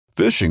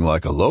Fishing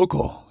like a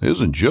local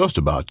isn't just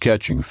about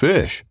catching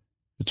fish.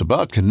 It's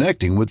about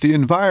connecting with the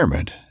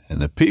environment and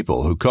the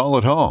people who call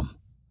it home.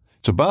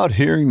 It's about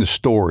hearing the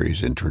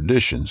stories and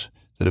traditions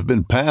that have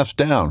been passed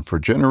down for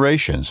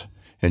generations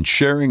and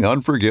sharing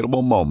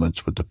unforgettable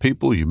moments with the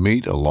people you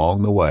meet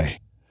along the way.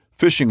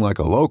 Fishing like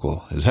a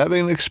local is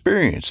having an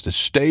experience that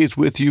stays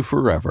with you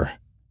forever.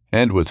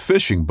 And with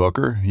Fishing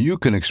Booker, you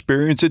can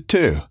experience it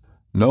too,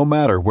 no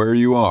matter where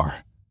you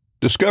are.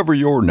 Discover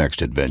your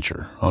next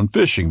adventure on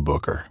Fishing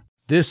Booker.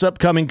 This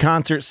upcoming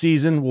concert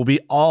season will be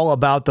all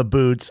about the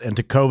boots, and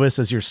Tecovas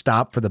is your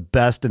stop for the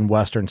best in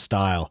Western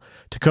style.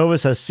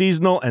 Tecovas has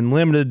seasonal and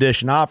limited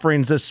edition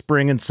offerings this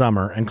spring and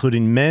summer,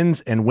 including men's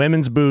and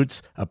women's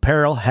boots,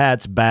 apparel,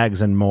 hats,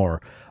 bags, and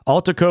more.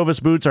 All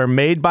Tecovas boots are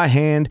made by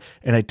hand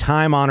in a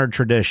time-honored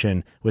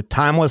tradition with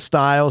timeless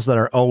styles that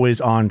are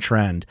always on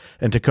trend.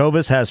 And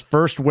Tecovas has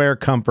first wear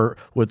comfort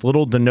with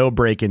little to no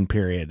break-in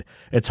period.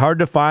 It's hard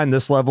to find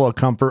this level of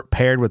comfort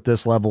paired with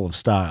this level of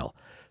style.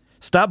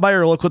 Stop by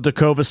your local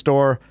Tecovas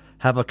store,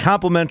 have a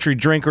complimentary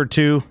drink or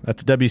two,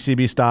 that's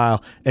WCB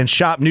style, and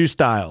shop new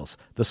styles.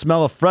 The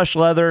smell of fresh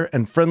leather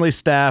and friendly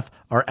staff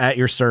are at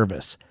your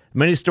service.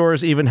 Many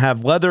stores even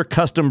have leather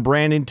custom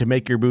branding to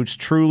make your boots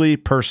truly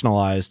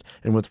personalized.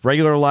 And with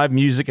regular live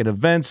music and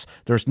events,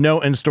 there's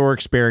no in-store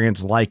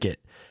experience like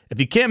it.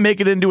 If you can't make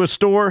it into a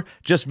store,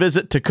 just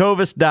visit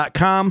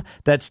tecovas.com.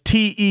 That's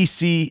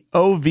TECOVAS.com.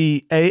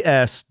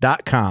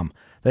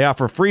 They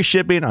offer free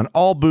shipping on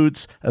all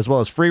boots, as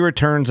well as free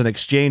returns and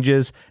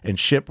exchanges, and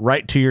ship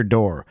right to your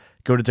door.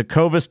 Go to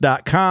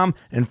tecovas.com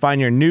and find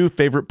your new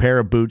favorite pair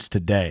of boots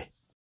today.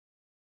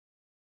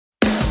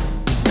 We're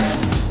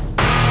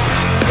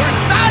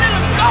excited!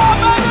 Let's go,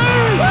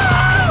 baby!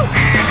 Woo!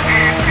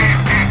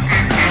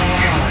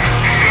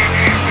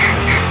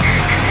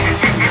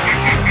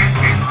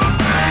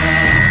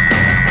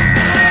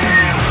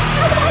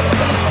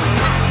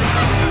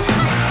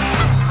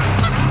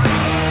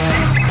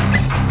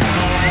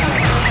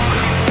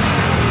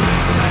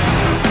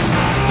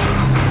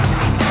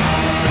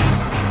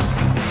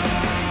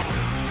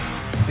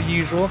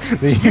 Usual.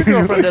 Your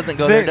girlfriend doesn't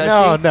go there,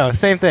 does she? No,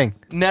 same thing.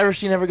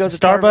 She never goes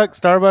to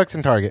Starbucks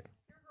and Target.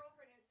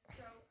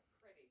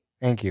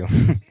 Thank you.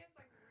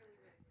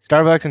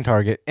 Starbucks and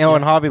Target. Oh,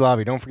 and Hobby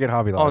Lobby. Don't forget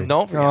Hobby Lobby. Oh,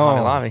 don't forget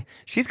Hobby Lobby.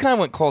 She's kind of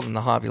went cold in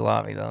the Hobby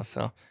Lobby, though.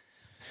 So,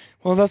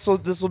 well, this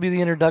will be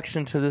the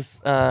introduction to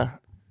this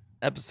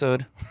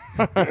episode.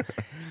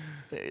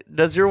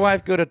 Does your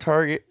wife go to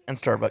Target and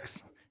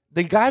Starbucks?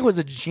 The guy was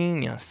a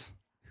genius.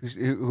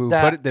 Who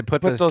put the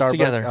those Starbucks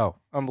together. Oh,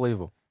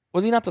 unbelievable.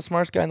 Was he not the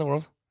smartest guy in the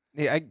world?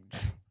 Yeah,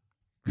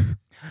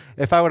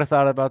 if I would have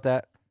thought about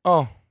that,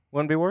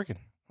 wouldn't be working.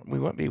 We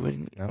wouldn't be.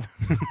 No.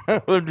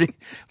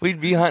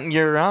 We'd be hunting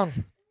year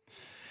round.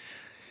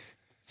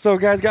 So,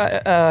 guys,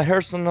 got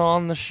Harrison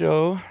on the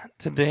show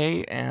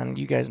today, and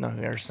you guys know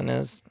who Harrison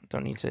is.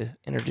 Don't need to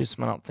introduce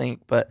him, I don't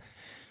think. But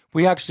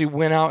we actually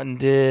went out and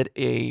did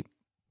a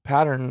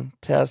pattern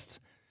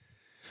test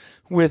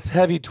with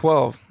Heavy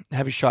 12,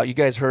 Heavy Shot. You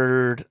guys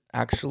heard,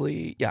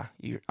 actually, I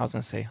was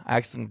going to say, I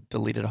accidentally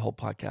deleted a whole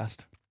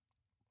podcast.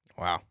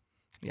 Wow.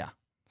 Yeah,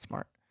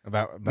 smart.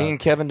 About Me and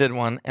Kevin did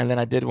one, and then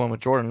I did one with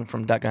Jordan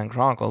from Duck Gun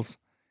Chronicles,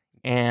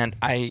 and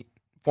I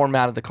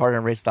formatted the card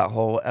and erased that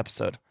whole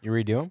episode. You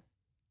redo them?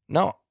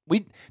 No.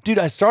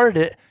 I started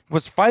it,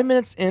 was 5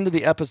 minutes into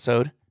the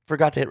episode,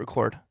 forgot to hit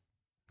record.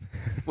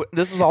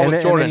 This was all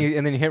with Jordan.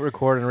 And then you hit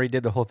record and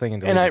redid the whole thing.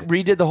 And I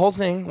redid the whole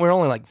thing. We're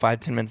only like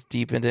 5-10 minutes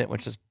deep into it,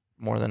 which is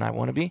more than I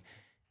want to be.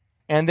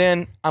 And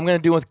then I'm going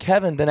to do it with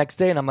Kevin the next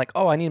day, and I'm like,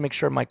 I need to make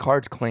sure my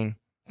card's clean.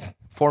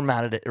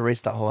 Formatted it,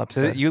 erased that whole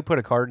episode. So you put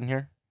a card in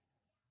here?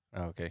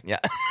 Oh, okay. Yeah.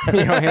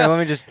 Here, let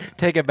me just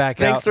take it back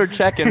Thanks out. for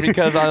checking,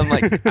 because I'm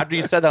like, after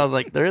you said that, I was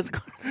like, there is a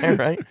card there,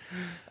 right?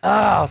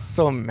 I was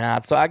so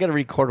mad. So I got to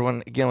record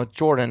one again with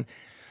Jordan.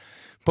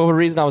 But the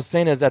reason I was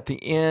saying is at the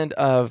end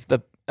of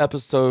the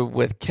episode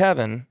with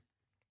Kevin,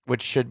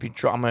 which should be,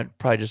 I'm going to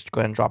probably just go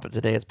ahead and drop it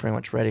today. It's pretty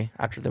much ready.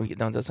 After we get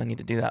done with this, I need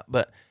to do that.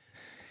 But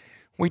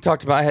we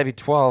talked about Heavy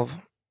 12,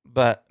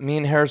 but me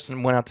and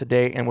Harrison went out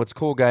today. And what's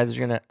cool, guys,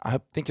 is I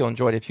think you'll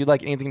enjoy it. If you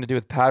like anything to do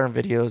with pattern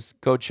videos,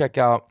 go check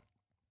out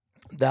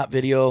that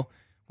video.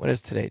 What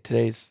is today?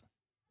 Today's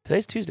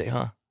Tuesday,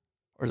 huh?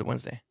 Or is it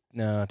Wednesday?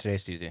 No,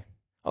 today's Tuesday.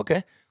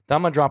 Okay. Then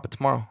I'm going to drop it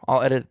tomorrow.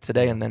 I'll edit it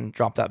today and then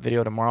drop that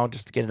video tomorrow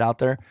just to get it out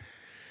there.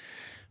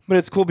 But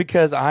it's cool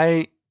because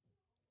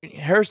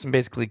Harrison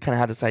basically kind of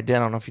had this idea. I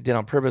don't know if he did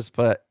on purpose,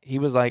 but he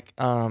was like,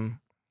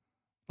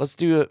 let's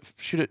do it.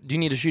 Do you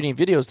need to shoot any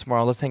videos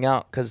tomorrow? Let's hang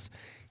out, because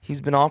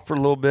he's been off for a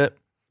little bit.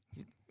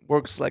 He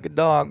works like a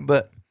dog.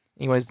 But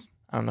anyways,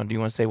 I don't know. Do you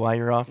want to say why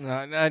you're off?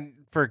 No,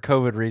 for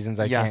COVID reasons,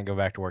 I can't go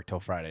back to work till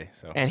Friday.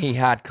 So. And he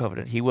had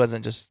COVID. He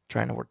wasn't just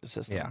trying to work the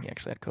system. Yeah. He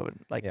actually had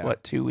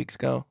COVID. 2 weeks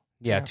ago?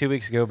 Yeah, 2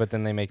 weeks ago, but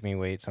then they make me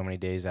wait so many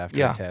days after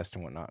the test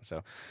and whatnot.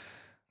 So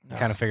I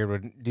kind of figured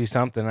we'd do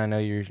something. I know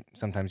you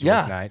sometimes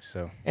work nights.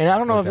 So. And I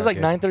don't know if it's like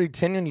 9:30,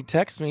 10 when you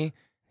text me.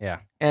 Yeah.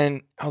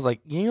 And I was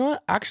like, you know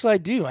what? Actually, I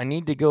do. I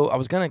need to go. I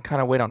was going to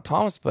kind of wait on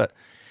Thomas, but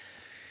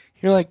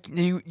you're like,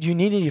 you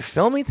need to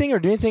film anything or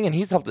do anything? And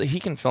he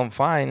can film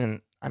fine.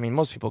 And I mean,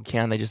 most people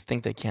can. They just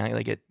think they can't.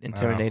 They get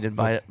intimidated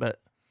by it. But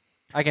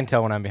I can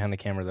tell when I'm behind the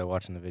camera though,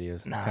 watching the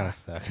videos. Nah. Kind of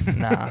suck.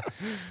 Nah.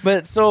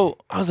 But so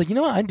I was like, you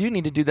know what? I do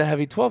need to do the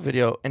heavy 12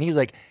 video. And he's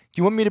like, do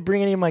you want me to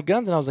bring any of my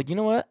guns? And I was like, you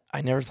know what?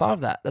 I never thought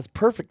of that. That's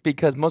perfect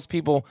because most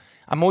people,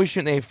 I'm always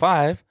shooting the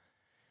A5.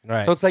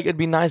 Right. So it's like, it'd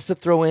be nice to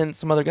throw in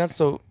some other guns.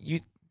 So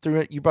you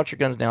brought your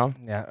guns down.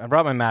 Yeah, I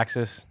brought my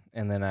Maxis,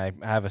 and then I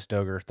have a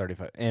Stoeger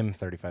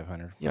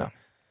M3500. Yeah.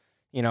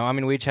 You know, I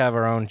mean, we each have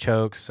our own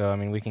chokes, so I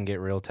mean, we can get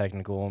real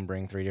technical and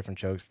bring 3 different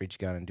chokes for each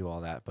gun and do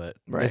all that. But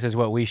this is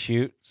what we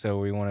shoot, so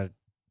we want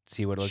to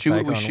see what it looks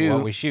like on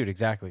what we shoot.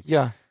 Exactly.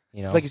 Yeah.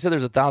 You know, it's like you said,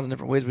 there's 1,000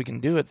 different ways we can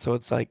do it. So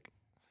it's like,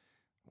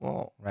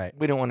 well, right.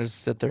 We don't want to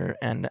sit there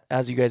and,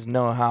 as you guys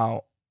know,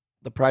 how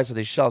the price of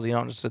these shells, you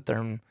don't just sit there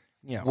and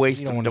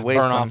waste them to waste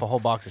burn them. off a whole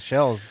box of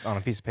shells on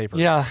a piece of paper.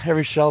 Yeah,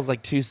 every shell's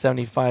like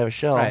 $275 a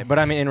shell. Right, but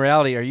I mean, in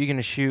reality, are you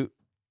going to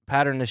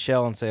pattern the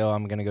shell and say, "Oh,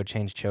 I'm going to go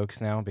change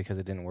chokes now because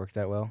it didn't work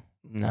that well"?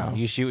 No.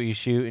 You shoot what you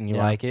shoot, and you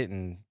like it,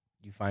 and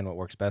you find what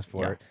works best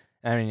for it.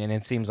 I mean, and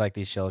it seems like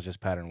these shells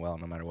just pattern well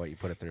no matter what you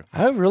put it through.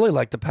 I really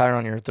like the pattern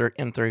on your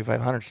M3500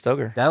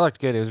 Stoeger. That looked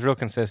good. It was real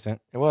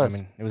consistent. It was. I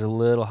mean, it was a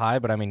little high,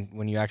 but I mean,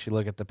 when you actually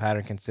look at the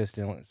pattern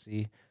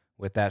consistency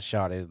with that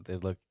shot,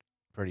 it looked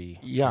pretty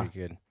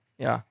good.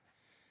 Yeah.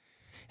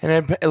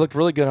 And it looked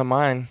really good on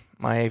mine,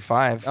 my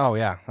A5. Oh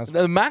yeah,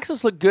 the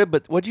Maxis looked good,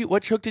 but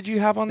what choke did you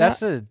have on that?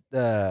 That's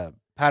a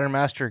Pattern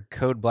Master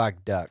Code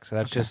Black Duck, so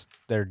that's just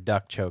their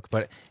duck choke,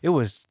 but it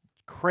was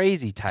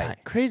crazy tight.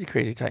 Crazy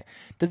tight.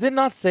 Does it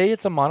not say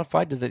it's a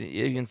modified? Does it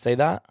even say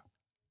that?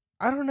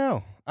 I don't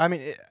know. I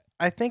mean,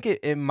 I think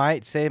it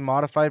might say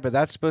modified, but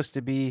that's supposed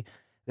to be,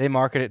 they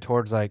market it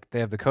towards like, they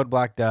have the Code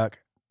Black Duck,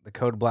 the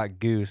Code Black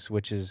Goose,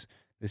 which is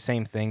the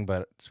same thing,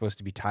 but it's supposed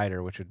to be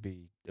tighter, which would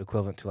be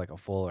equivalent to like a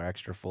full or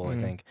extra full, I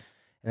think.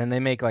 And then they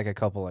make like a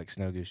couple like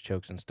Snow Goose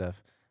chokes and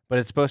stuff. But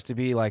it's supposed to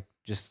be like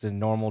just the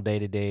normal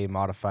day-to-day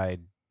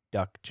modified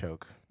duck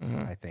choke,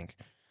 I think.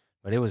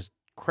 But it was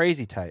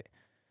crazy tight.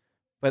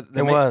 But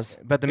it was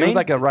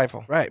like a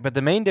rifle. Right. But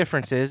the main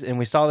difference is, and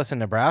we saw this in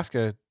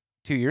Nebraska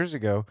 2 years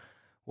ago,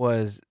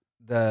 was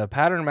the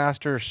Pattern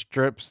Master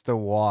strips the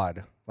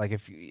wad. Like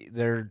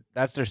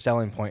that's their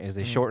selling point is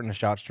they shorten the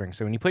shot string.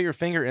 So when you put your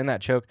finger in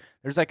that choke,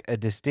 there's like a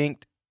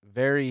distinct,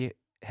 very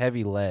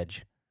heavy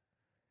ledge.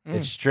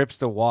 It strips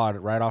the wad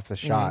right off the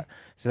shot.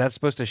 So that's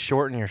supposed to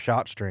shorten your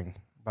shot string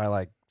by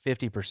like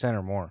 50%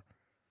 or more.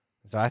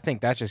 So I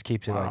think that just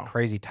keeps it like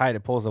crazy tight.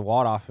 It pulls the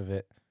wad off of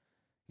it.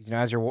 You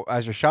know,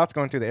 as your shot's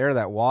going through the air,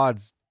 that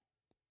wad's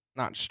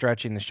not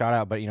stretching the shot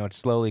out, but it's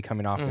slowly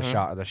coming off the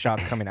shot. The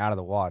shot's coming out of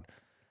the wad.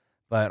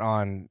 But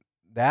on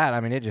that, I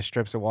mean, it just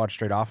strips the wad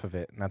straight off of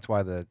it, and that's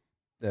why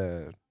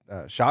the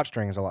shot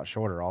string is a lot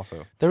shorter.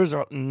 Also, there was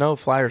no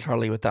flyers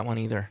hardly with that one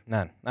either.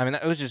 None. I mean,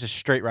 it was just a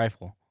straight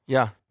rifle.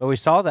 Yeah. But we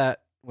saw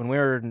that when we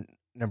were in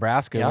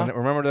Nebraska. Yeah.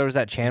 Remember there was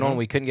that channel and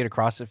we couldn't get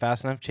across it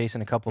fast enough,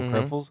 chasing a couple of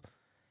cripples,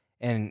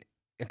 and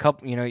a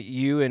couple.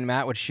 You and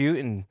Matt would shoot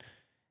and.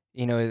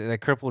 The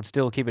cripple would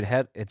still keep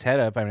its head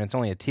up. I mean, it's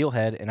only a teal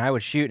head, and I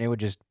would shoot, and it would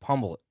just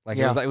pummel it. Like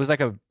it was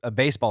like a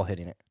baseball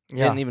hitting it. It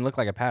didn't even look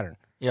like a pattern.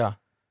 Yeah,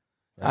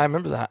 I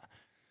remember that.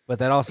 But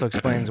that also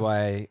explains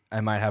why I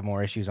might have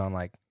more issues on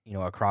like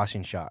a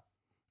crossing shot,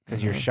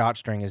 because your shot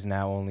string is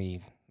now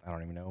only, I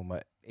don't even know,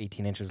 but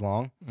 18 inches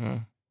long.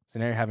 So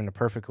now you're having to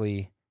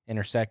perfectly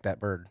intersect that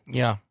bird.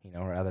 Yeah,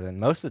 rather than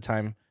most of the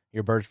time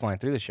your bird's flying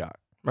through the shot.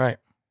 Right.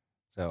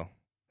 So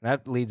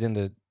that leads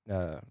into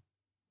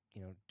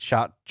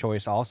shot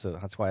choice also.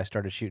 That's why I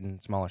started shooting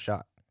smaller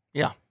shot.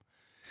 Yeah.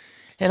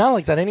 And I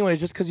like that anyways,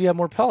 just because you have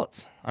more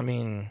pellets. I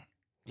mean,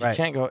 you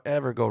can't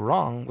ever go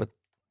wrong with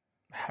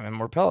having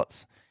more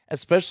pellets,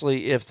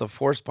 especially if the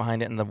force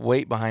behind it and the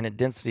weight behind it,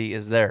 density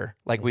is there.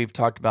 Like we've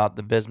talked about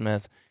the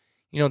bismuth.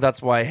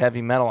 That's why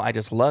heavy metal, I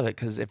just love it,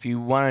 because if you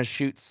want to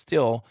shoot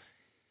still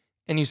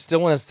and you still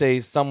want to stay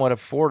somewhat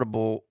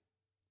affordable,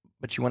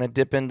 but you want to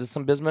dip into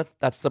some bismuth,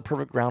 that's the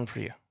perfect round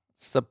for you.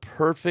 It's the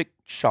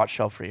perfect shot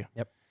shell for you.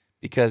 Yep.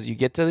 Because you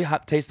get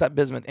to taste that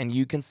bismuth and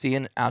you can see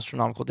an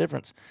astronomical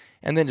difference,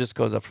 and then just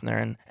goes up from there.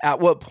 And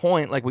at what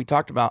point, like we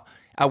talked about,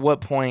 at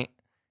what point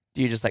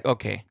do you just like,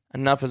 okay,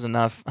 enough is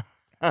enough?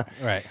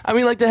 Right. I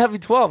mean, like the heavy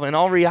 12, in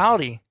all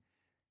reality,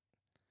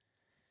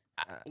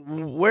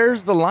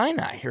 where's the line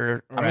at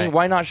here? I mean,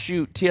 why not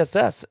shoot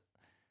TSS?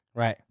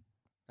 Right.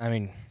 I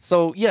mean,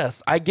 so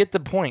yes, I get the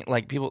point.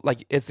 Like people,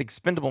 like it's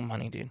expendable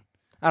money, dude.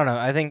 I don't know.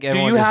 I think do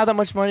you have that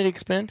much money to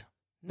expend?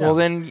 No. Well,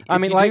 then, I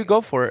mean, like, go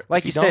for it.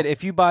 Like you said,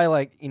 if you buy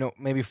like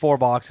maybe 4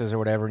 boxes or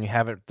whatever, and you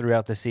have it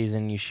throughout the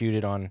season, you shoot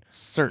it on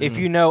certain. If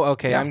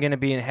I'm going to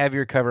be in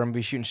heavier cover, I'm going to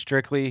be shooting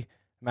strictly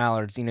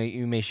mallards.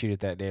 You may shoot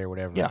it that day or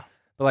whatever. Yeah.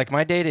 But like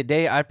my day to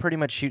day, I pretty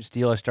much shoot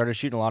steel. I started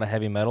shooting a lot of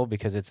heavy metal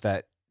because it's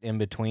that in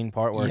between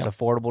part where it's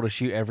affordable to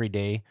shoot every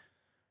day.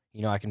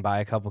 I can buy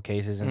a couple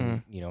cases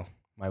and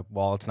my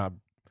wallet's not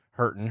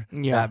hurting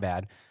that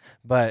bad.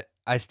 But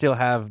I still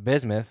have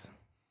bismuth.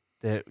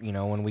 That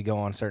when we go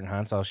on certain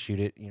hunts, I'll shoot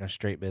it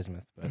straight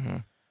bismuth. But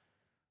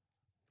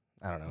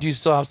I don't know. Do you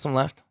still have some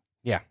left?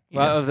 Yeah. Yeah.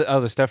 Well,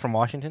 of the stuff from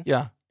Washington?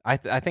 Yeah. I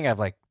think I have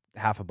like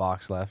half a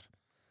box left,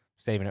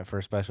 saving it for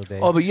a special day.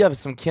 Oh, but you have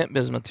some Kent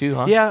bismuth too,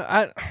 huh?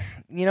 Yeah,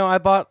 I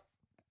bought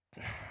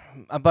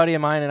a buddy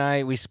of mine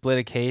and we split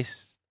a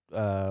case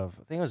of,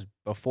 I think it was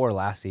before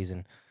last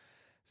season.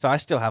 So I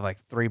still have like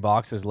 3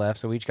 boxes left,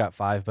 so we each got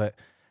 5, but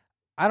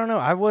I don't know.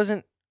 I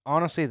wasn't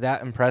honestly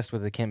that impressed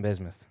with the Kent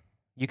bismuth.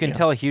 You can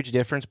tell a huge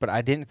difference, but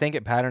I didn't think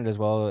it patterned as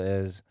well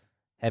as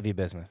heavy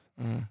bismuth.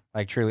 Mm.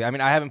 Like truly. I mean,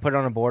 I haven't put it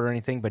on a board or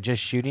anything, but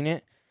just shooting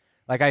it,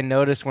 like I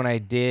noticed when I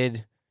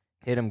did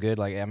hit him good,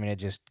 like I mean, it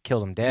just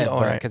killed him dead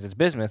because it's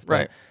bismuth.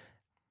 Right.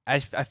 I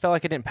felt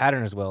like it didn't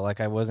pattern as well. Like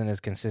I wasn't as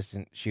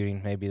consistent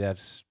shooting. Maybe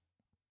that's,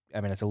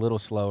 I mean, it's a little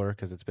slower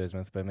because it's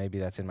bismuth, but maybe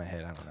that's in my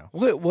head. I don't know.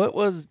 What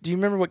was? Do you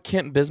remember what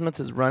Kent bismuth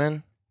is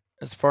running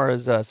as far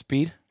as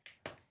speed?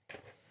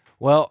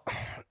 Well,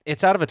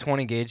 it's out of a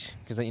 20 gauge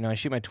because I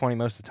shoot my 20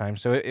 most of the time.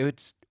 So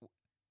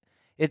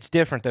it's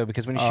different though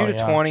because when you shoot a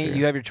 20, true.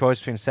 you have your choice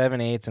between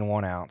 7/8 and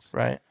 1 ounce.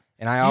 Right.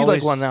 And I You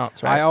always like 1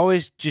 ounce, right? I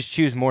always just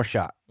choose more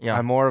shot. Yeah.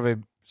 I'm more of a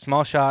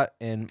small shot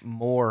and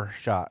more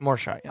shot. More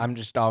shot. Yeah. I'm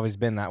just always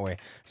been that way.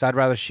 So I'd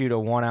rather shoot a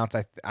 1 ounce.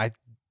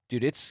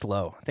 Dude, it's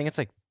slow. I think it's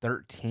like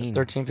 13.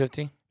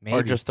 1350 Maybe.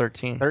 or just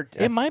 13.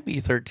 It might be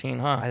 13,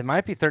 huh? It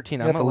might be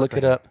 13. I have to look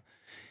it up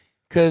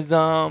because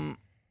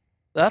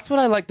that's what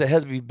I like the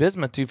heavy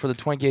bismuth to for the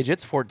 20 gauge.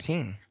 It's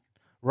 14,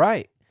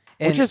 right?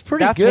 Which is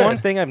pretty that's good. That's one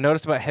thing I've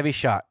noticed about heavy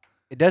shot.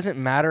 It doesn't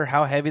matter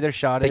how heavy their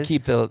shot is. They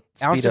keep the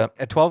speed up.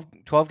 A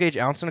 12 gauge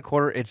ounce and a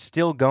quarter, it's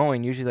still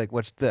going. Usually, like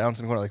what's the ounce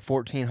and a quarter? Like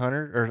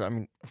 1400 or I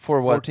mean,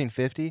 for what?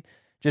 1450.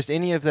 Just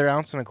any of their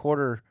ounce and a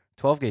quarter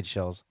 12 gauge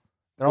shells.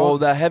 Well,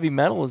 that heavy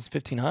metal is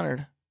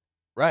 1500.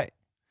 Right.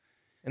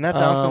 And that's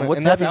ounce and, what's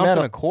and that's heavy ounce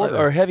metal? and a quarter.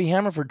 Or heavy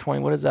hammer for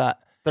 20. What is that?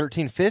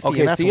 1350. Okay,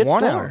 and that's see, it's 1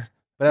 slower. ounce.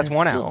 But that's It's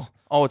 1 still- ounce.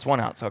 Oh, it's 1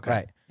 ounce. Okay.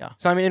 Right. Yeah.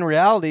 So I mean, in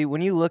reality,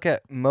 when you look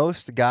at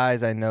most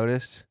guys I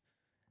noticed,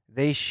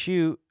 they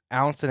shoot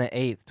ounce and an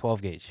eighth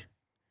 12 gauge.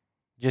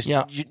 Just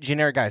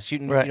generic guys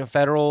shooting, Right.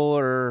 Federal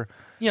or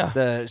Yeah.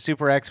 the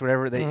Super X,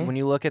 whatever. When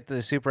you look at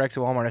the Super X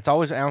at Walmart, it's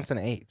always ounce and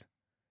an eighth,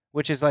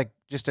 which is like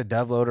just a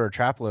dove load or a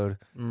trap load.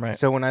 Right.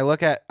 So when I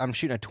look at, I'm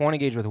shooting a 20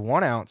 gauge with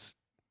 1 ounce,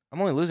 I'm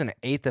only losing an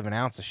eighth of an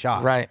ounce a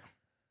shot. Right.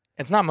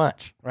 It's not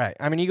much. Right.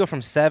 I mean, you go from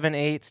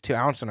 7/8 to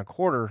ounce and a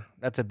quarter.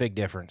 That's a big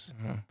difference.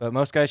 Mm-hmm. But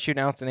most guys shoot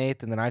an ounce and an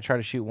eighth, and then I try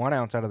to shoot 1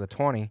 ounce out of the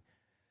 20,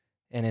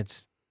 and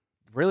it's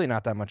really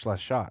not that much less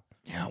shot.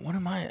 Yeah. What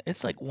am I?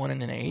 It's like 1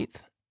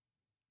 1/8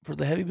 for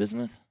the heavy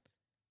bismuth.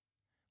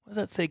 What does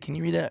that say? Can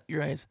you read that?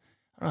 Your eyes.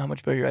 I don't know how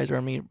much better your eyes are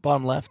on me.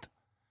 Bottom left.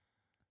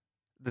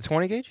 The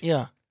 20 gauge?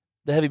 Yeah.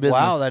 The heavy bismuth.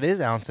 Wow, that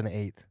is ounce and an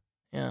eighth.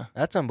 Yeah.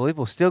 That's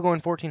unbelievable. Still going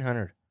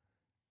 1400.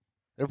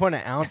 They're putting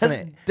an ounce That's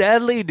and an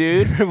deadly,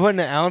 dude. They're putting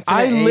an ounce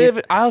and an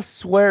eighth. I'll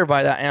swear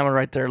by that ammo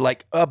right there.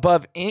 Like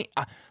above any,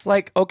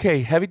 like,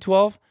 okay, heavy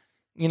 12,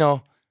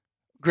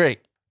 great.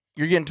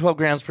 You're getting 12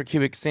 grams per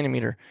cubic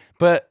centimeter.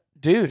 But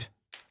dude,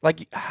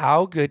 like,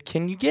 how good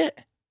can you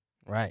get?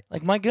 Right.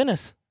 Like, my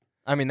goodness.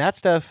 I mean, that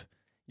stuff,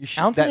 you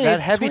shoot Ounce and an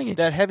eighth, 20 gauge.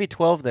 that heavy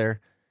 12 there.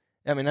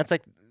 I mean, that's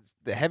like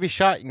the heavy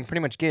shot you can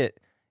pretty much get,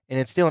 and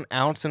it's still an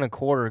ounce and a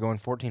quarter going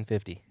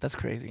 1450. That's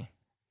crazy.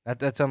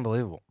 That's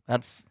unbelievable.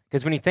 That's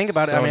Because when you think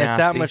about it, so I mean, it's that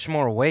nasty. much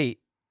more weight,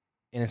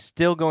 and it's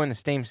still going the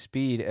same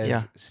speed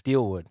as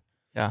steel would.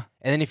 Yeah.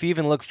 And then if you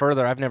even look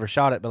further, I've never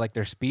shot it, but like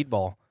their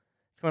speedball,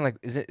 it's going like,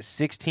 is it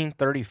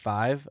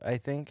 1635? I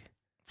think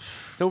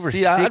it's over.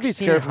 See, I'd be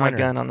scared for my 1600.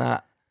 gun on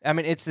that. I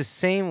mean, it's the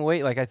same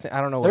weight. Like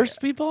I don't know. Their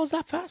speedball is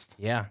that fast?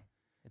 Yeah,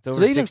 it's Do over.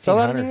 they even sell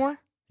that 1600. anymore?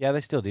 Yeah,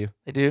 they still do.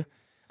 They do.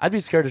 I'd be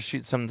scared to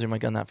shoot something through my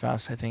gun that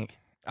fast, I think.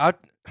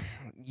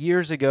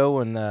 Years ago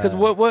when Because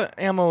what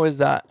ammo is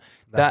that?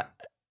 the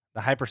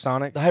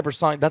hypersonic. The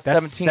hypersonic. That's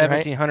 17,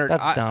 1700. right?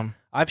 That's dumb.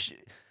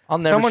 I'll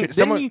never someone- shoot.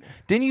 someone-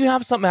 Didn't you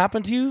have something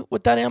happen to you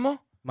with that ammo?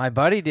 My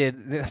buddy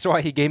did. That's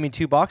why he gave me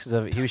 2 boxes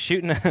of it. He was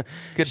shooting a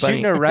Good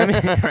shooting buddy. a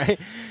Remington. Right,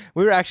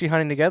 we were actually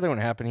hunting together when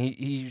it happened.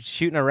 He's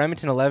shooting a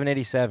Remington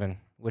 1187,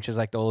 which is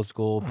like the old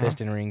school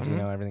piston rings. Mhm.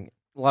 Everything.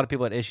 A lot of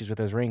people had issues with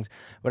those rings,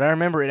 but I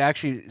remember it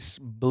actually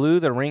blew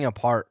the ring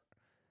apart.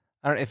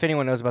 I don't know if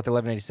anyone knows about the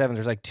 1187.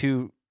 There's like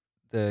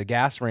the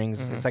gas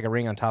rings. Mhm. It's like a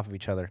ring on top of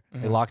each other.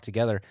 They Mhm. lock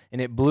together, and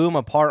it blew them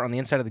apart on the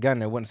inside of the gun.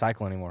 And it wouldn't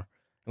cycle anymore.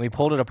 And we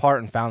pulled it apart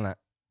and found that,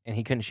 and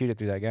he couldn't shoot it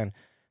through that gun.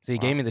 So he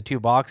gave me the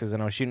 2 boxes,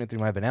 and I was shooting it through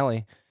my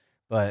Benelli.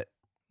 But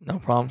No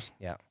problems.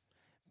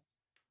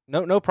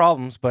 no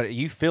problems. But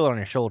you feel it on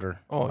your shoulder.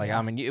 Oh, yeah.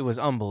 I mean, it was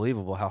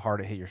unbelievable how hard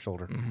it hit your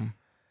shoulder. Mm-hmm.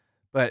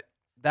 But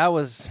that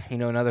was,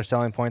 another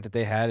selling point that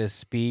they had is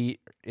speed.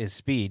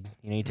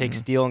 You take Mhm.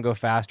 steel and go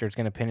faster, it's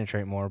going to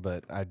penetrate more.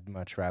 But I'd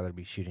much rather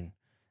be shooting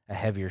a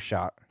heavier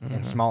shot Mhm.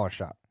 and smaller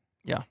shot.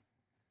 Yeah.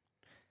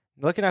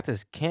 Looking at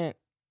this Kent,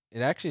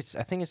 it actually,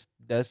 I think it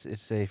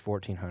say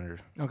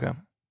 1400. Okay.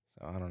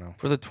 So I don't know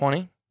For the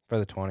 20? for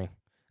the 20.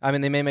 I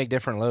mean, they may make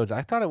different loads.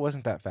 I thought it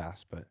wasn't that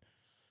fast, but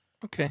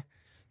Okay.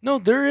 No,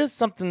 there is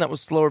something that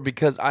was slower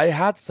because I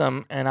had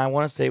some, and I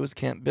want to say it was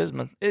Kent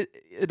bismuth.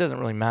 It doesn't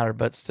really matter,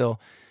 but still,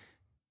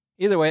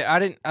 Either way, I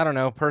don't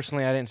know.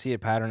 Personally, I didn't see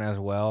it pattern as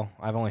well.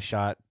 I've only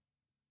shot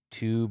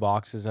 2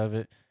 boxes of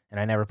it, and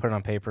I never put it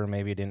on paper.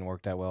 Maybe it didn't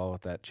work that well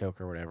with that choke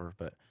or whatever.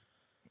 But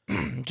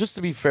just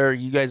to be fair,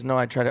 you guys know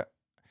I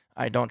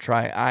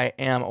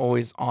am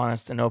always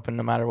honest and open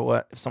no matter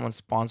what. If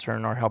someone's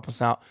sponsoring or help us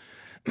out.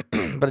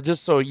 But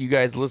just so you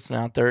guys listen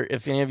out there,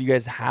 if any of you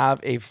guys have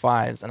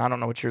A5s, and I don't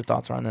know what your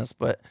thoughts are on this,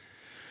 but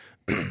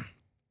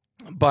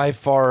by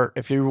far,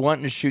 if you're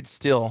wanting to shoot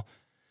still,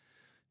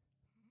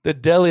 the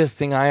deadliest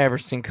thing I ever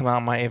seen come out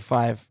of my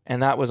A5,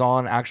 and that was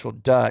on actual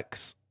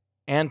ducks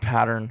and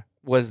pattern,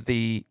 was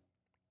the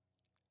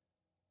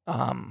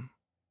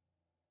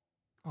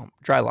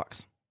dry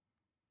locks.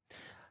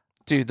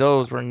 Dude,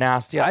 those were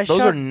nasty.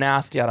 Those are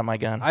nasty out of my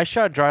gun. I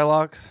shot dry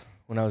locks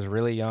when I was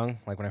really young,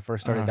 like when I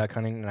first started duck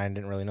hunting, and I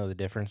didn't really know the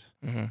difference.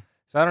 Mm-hmm.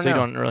 So I don't know. You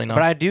don't really know.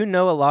 But I do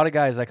know a lot of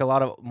guys, like a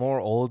lot of more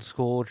old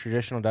school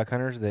traditional duck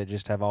hunters that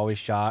just have always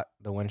shot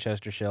the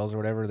Winchester shells or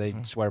whatever. They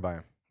swear by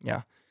them.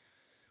 Yeah.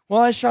 Well,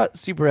 I shot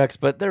Super X,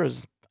 but there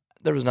was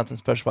nothing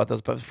special about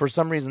those. But for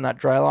some reason, that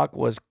dry lock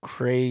was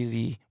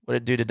crazy. What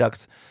it do to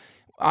ducks?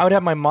 I would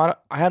have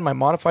I had my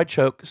modified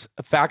choke,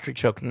 a factory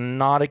choke,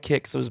 not a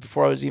kick. So it was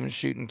before I was even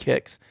shooting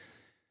kicks.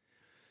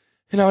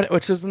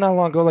 Which isn't that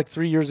long ago, like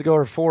 3 years ago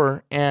or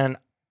 4. And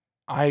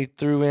I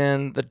threw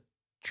in the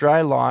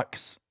dry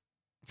locks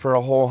for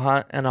a whole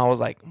hunt, and I was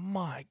like,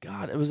 my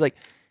God. It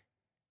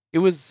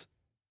was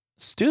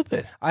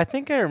stupid. I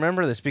think I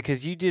remember this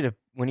because you did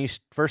when you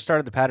first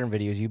started the pattern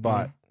videos, you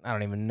bought, I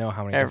don't even know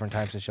how many different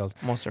types of shells.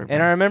 Most everybody.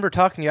 And I remember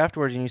talking to you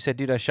afterwards, and you said,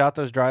 dude, I shot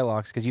those dry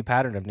locks because you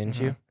patterned them, didn't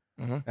you?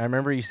 Mm-hmm. And I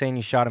remember you saying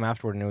you shot them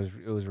afterward, and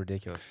it was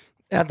ridiculous.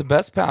 It had the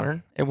best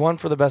pattern. It won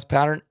for the best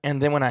pattern.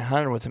 And then when I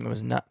hunted with him, it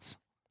was nuts.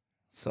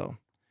 So,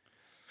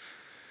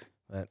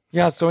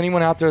 yeah. So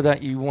anyone out there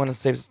that you want to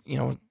save,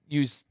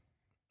 use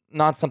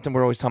not something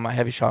we're always talking about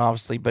heavy shot,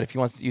 obviously, but if you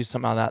want to use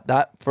some of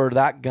that for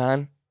that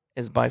gun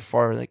is by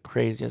far the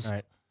craziest.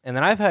 Right. And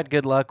then I've had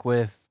good luck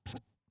with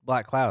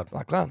Black Cloud.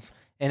 Black Clouds.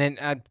 And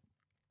then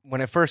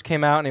when it first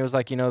came out, and it was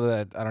like, I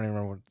don't even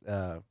remember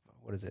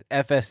what is it?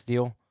 FS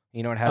steel.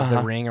 It has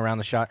the ring around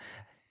the shot.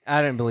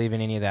 I didn't believe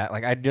in any of that.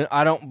 Like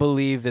I don't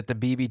believe that the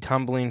BB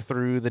tumbling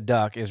through the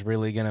duck is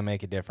really gonna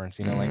make a difference.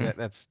 Like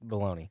that's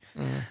baloney.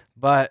 Mm-hmm.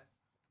 But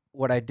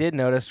what I did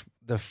notice,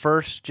 the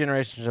first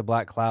generations of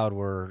Black Cloud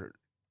were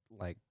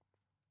like,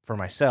 for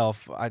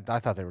myself, I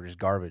thought they were just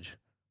garbage.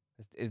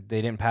 They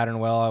didn't pattern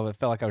well. I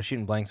felt like I was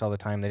shooting blanks all the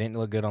time. They didn't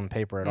look good on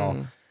paper at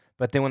all.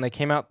 But then when they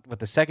came out with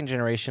the second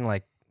generation,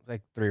 like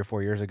 3 or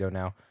 4 years ago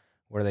now,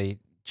 where they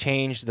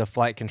changed the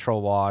flight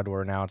control wad,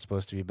 where now it's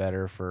supposed to be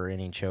better for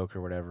any choke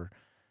or whatever.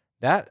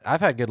 That I've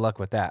had good luck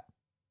with that.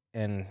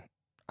 And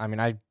I mean,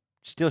 I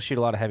still shoot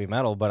a lot of heavy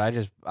metal, but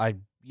I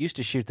used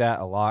to shoot that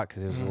a lot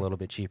because it was a little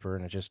bit cheaper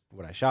and it's just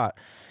what I shot.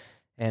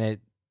 And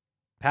it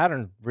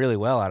patterned really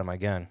well out of my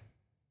gun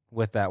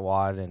with that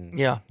wad and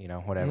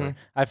whatever.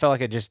 I felt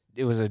like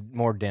it was a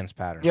more dense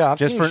pattern. Yeah, I've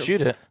just seen you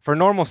shoot it. For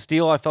normal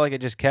steel, I felt like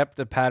it just kept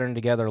the pattern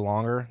together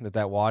longer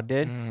that wad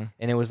did. And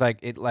it was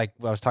like what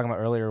I was talking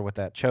about earlier with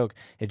that choke,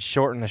 it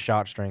shortened the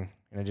shot string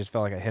and it just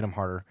felt like it hit them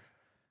harder.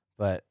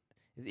 But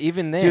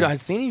even then, dude,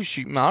 I've seen you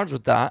shoot mallards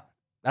with that.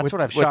 That's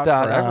what I've shot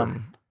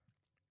forever.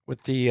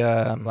 With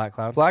the Black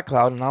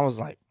Cloud, and I was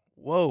like,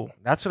 whoa.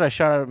 That's what I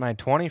shot at my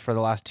 20 for the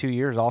last 2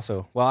 years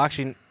also. Well,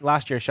 actually,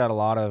 last year I shot a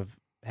lot of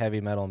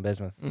heavy metal and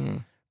bismuth.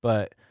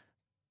 But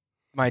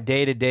my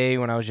day-to-day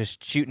when I was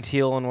just shooting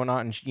teal and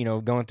whatnot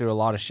and, going through a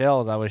lot of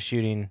shells, I was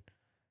shooting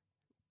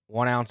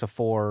 1 ounce of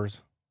 4s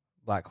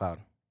Black Cloud.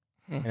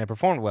 And it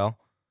performed well,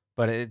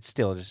 but it's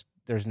still just,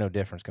 there's no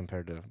difference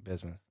compared to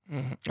bismuth.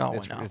 Oh,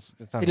 it's, no. It's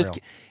unreal.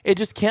 It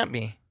just can't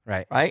be.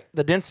 Right.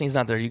 The density's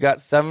not there. You got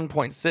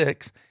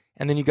 7.6,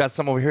 and then you got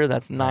some over here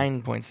that's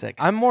 9.6.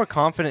 I'm more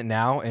confident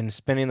now in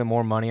spending the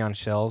more money on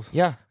shells.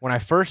 Yeah. When I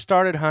first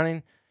started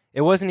hunting,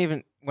 it wasn't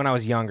even when I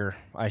was younger,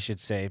 I should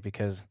say,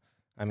 because,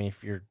 I mean,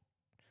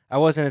 I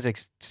wasn't as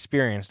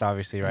experienced,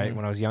 obviously, right,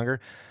 when I was younger.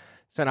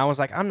 So I was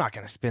like, I'm not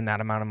going to spend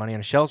that amount of money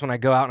on shells when I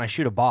go out and I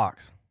shoot a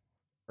box.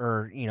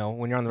 Or,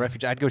 when you're on the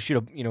refuge, I'd go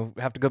shoot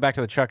have to go back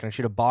to the truck and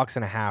shoot a box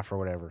and a half or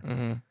whatever.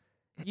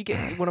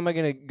 What am I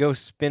going to go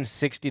spend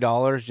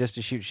 $60 just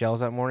to shoot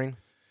shells that morning?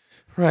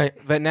 Right.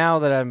 But now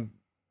that I don't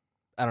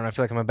know, I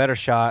feel like I'm a better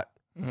shot,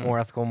 more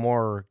ethical,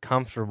 more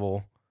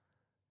comfortable,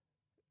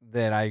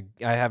 that I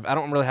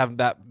don't really have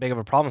that big of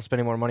a problem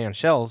spending more money on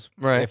shells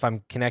if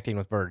I'm connecting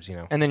with birds,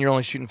 And then you're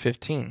only shooting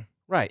 15.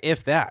 Right,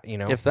 if that,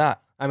 If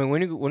that. I mean,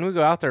 when we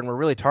go out there and we're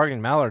really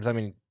targeting mallards, I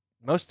mean,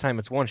 most of the time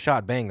it's one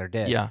shot, bang, they're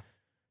dead. Yeah.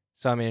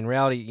 So, I mean, in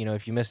reality,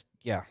 if you miss,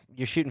 you're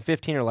shooting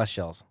 15 or less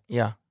shells.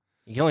 Yeah.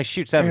 You can only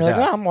shoot 7 You're like,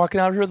 ducks. oh, I'm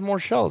walking out here with more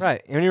shells.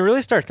 Right. And when you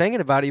really start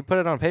thinking about it, you put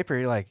it on paper,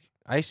 you're like,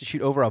 I used to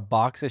shoot over a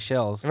box of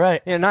shells.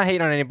 Right. Not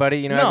hating on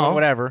anybody, No. everyone,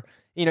 whatever.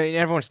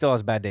 Everyone still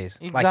has bad days.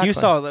 Exactly. Like you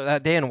saw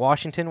that day in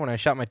Washington when I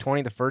shot my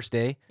 20 the first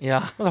day.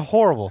 Yeah. It was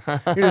horrible.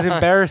 It was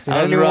embarrassing.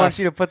 I didn't even want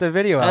you to put the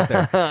video out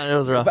there. It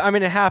was rough. But, I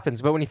mean, it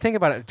happens. But when you think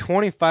about it,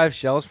 25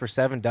 shells for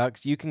 7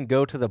 ducks, you can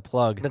go to the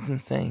plug That's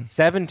insane.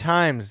 7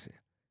 times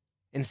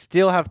and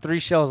still have 3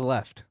 shells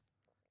left.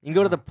 You can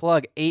go to the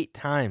plug 8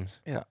 times.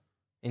 Yeah.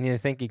 And you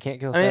think you can't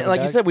kill I mean, 7 like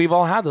ducks? you said, we've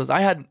all had those.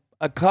 I had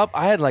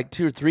like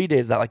 2 or 3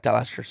 days like that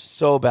last year.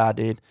 So bad,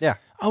 dude. Yeah.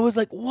 I was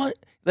like, what?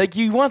 Like,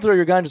 you want to throw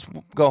your gun and just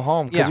go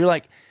home because Yeah. you're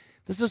like,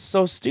 this is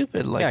so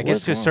stupid. Like, yeah, it gets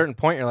what's to a wrong? certain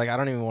point, you're like, I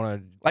don't even want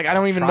to. Like, I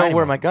don't even try know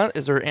where anymore. my gun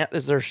is. There And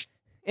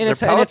it's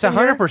pellets in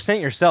here?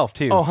 100% yourself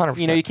too. Oh, 100%.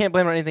 You know, you can't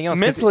blame it on anything else. 'cause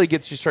mentally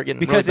gets you start getting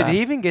because really it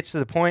bad. even gets to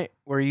the point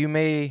where you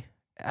may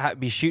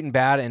be shooting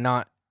bad and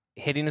not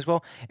hitting as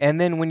well. And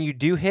then when you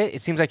do hit,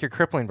 it seems like you're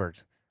crippling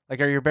birds.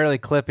 Like, or you're barely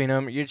clipping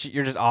them. You're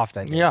just off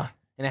that day. Yeah.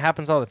 And it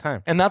happens all the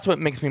time. And that's what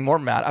makes me more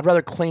mad. I'd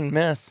rather clean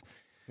miss.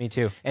 Me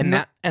too. And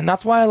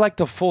that's why I like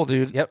the full,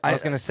 dude. Yep, I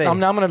was gonna say. Now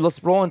I'm gonna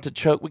let's roll into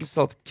choke. We can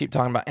still keep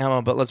talking about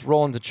ammo, but let's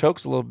roll into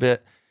chokes a little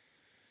bit.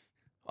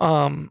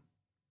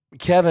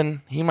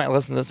 Kevin, he might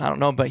listen to this. I don't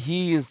know, but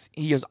he goes,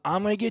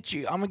 I'm gonna get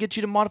you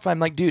to modify. I'm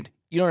like, dude,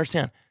 you don't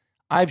understand.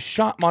 I've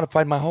shot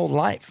modified my whole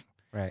life.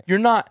 right. You're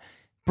not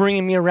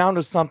bringing me around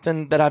to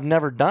something that I've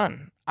never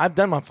done. I've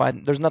done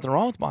modified. There's nothing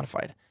wrong with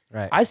modified.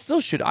 Right. I still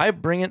shoot. I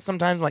bring it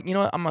sometimes. I'm like, you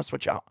know what? I'm gonna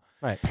switch out.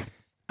 Right.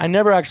 I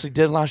never actually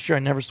did last year. I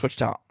never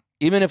switched out.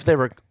 Even if they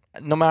were,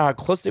 no matter how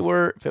close they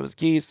were, if it was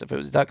geese, if it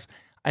was ducks,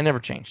 I never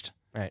changed.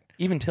 Right.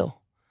 Even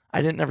till.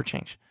 I didn't never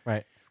change.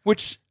 Right.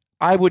 Which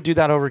I would do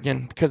that over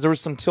again because there were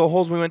some till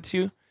holes we went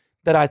to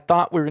that I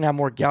thought we were going to have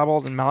more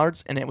gabballs and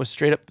mallards, and it was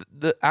straight up.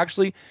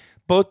 Actually,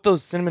 both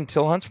those cinnamon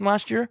till hunts from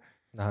last year,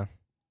 Uh-huh.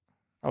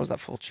 that was that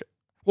full chip.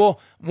 Well,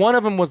 one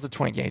of them was the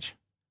 20 gauge,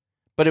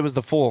 but it was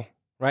the full.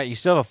 Right. You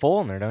still have a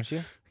full in there, don't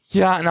you?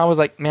 Yeah, and I was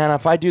like, man,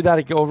 if I do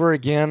that over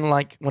again,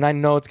 like when I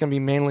know it's going to be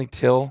mainly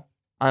till,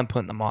 I'm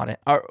putting them on it.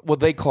 Or what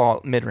they call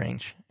it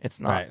mid-range. It's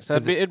not. Right. So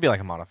it'd be like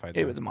a modified. It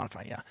then. was a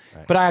modified, yeah.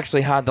 Right. But I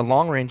actually had the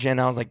long range in.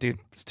 I was like, dude,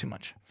 it's too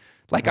much.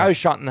 Like I was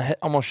shot in the head,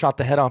 almost shot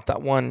the head off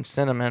that one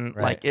cinnamon. Right.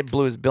 Like it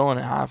blew his bill in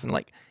half, and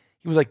like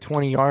he was like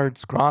 20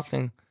 yards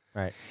crossing.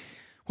 Right.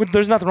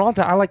 There's nothing wrong with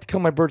that. I like to kill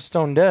my birds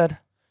stone dead.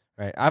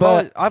 Right.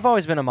 But- I've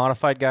always been a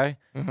modified guy.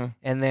 Mm-hmm.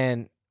 And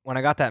then when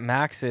I got that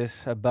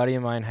Maxis, a buddy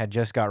of mine had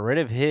just got rid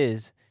of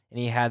his, and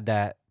he had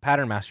that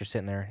Pattern Master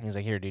sitting there. And he was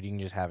like, "Here, dude, you can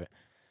just have it."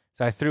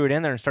 So I threw it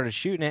in there and started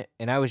shooting it,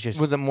 and I was just.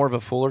 Was it more of a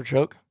fuller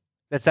choke?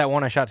 That's that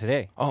one I shot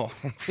today. Oh,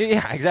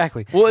 Yeah,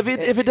 exactly. well, if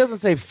it doesn't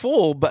say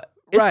full, but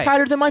it's Right.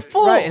 tighter than my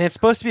full. Right, and it's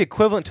supposed to be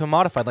equivalent to a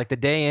modified, like the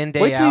day in, day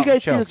out. Wait till you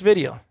guys see choke. this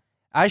video.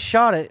 I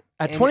shot it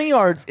At and 20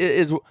 yards, it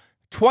is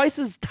twice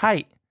as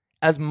tight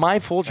as my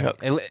full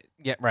choke.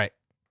 yeah, right.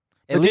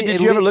 But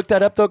did you ever look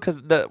that up though? Because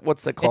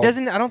what's the It called?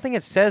 doesn't. I don't think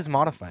it says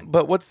modified.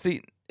 But what's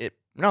the?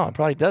 No, it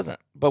probably doesn't.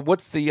 But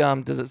what's the?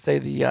 Does it say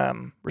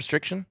the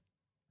restriction?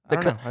 I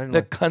don't know. I didn't The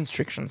look.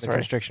 constriction. The Sorry.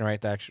 constriction, right?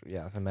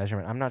 The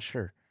measurement. I'm not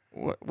sure.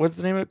 What's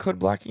the name of it? Code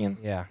black again?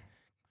 Yeah.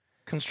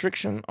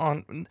 Constriction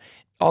on.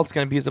 All it's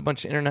gonna be is a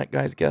bunch of internet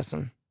guys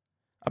guessing.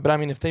 But I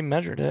mean, if they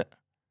measured it,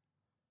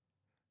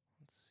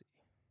 Let's see.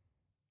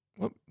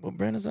 what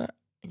brand is that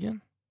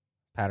again?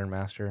 Pattern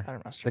Master.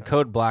 Pattern Master. The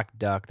code black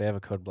duck. They have a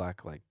code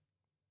black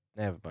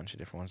they have a bunch of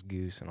different ones,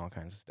 goose and all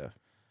kinds of stuff.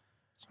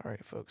 Sorry,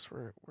 folks.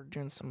 We're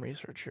doing some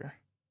research here.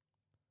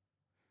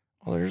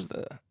 Oh, there's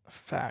the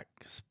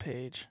facts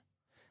page.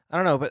 I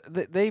don't know, but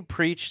they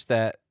preach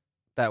that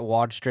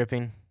wad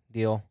stripping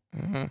deal,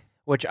 Mm-hmm.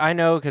 which I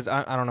know because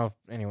I don't know if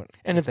anyone.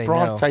 And if it's they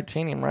bronze know.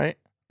 titanium, right?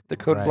 The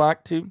code Right.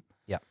 black tube.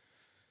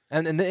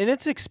 And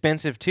it's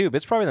expensive tube.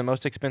 It's probably the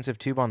most expensive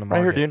tube on the Right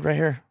market. here, dude. Right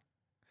here.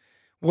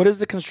 What is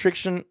the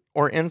constriction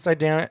or inside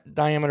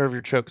diameter of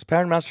your chokes?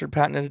 Pattern Master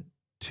patented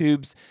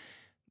tubes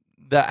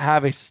that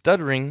have a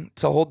stud ring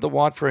to hold the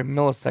wad for a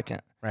millisecond.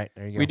 Right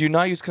there you go. We do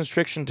not use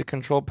constriction to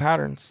control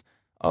patterns.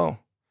 Oh.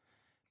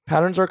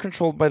 Patterns are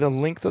controlled by the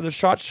length of the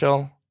shot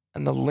shell,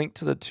 and the length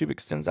to the tube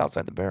extends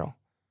outside the barrel.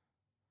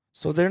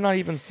 So they're not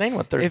even saying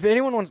what they're... If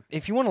you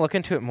want to look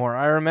into it more,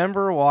 I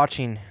remember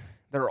watching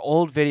their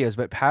old videos,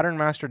 but Pattern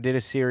Master did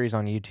a series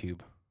on YouTube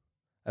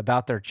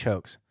about their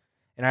chokes.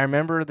 And I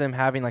remember them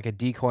having like a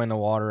decoy in the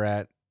water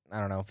at, I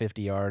don't know,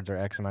 50 yards or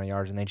X amount of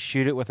yards, and they'd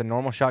shoot it with a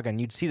normal shotgun.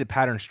 You'd see the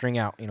pattern string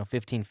out,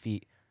 15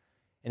 feet,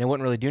 and it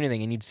wouldn't really do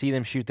anything. And you'd see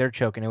them shoot their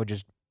choke, and it would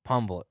just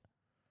pummel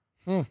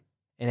it.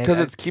 Because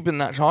it's keeping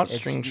that shot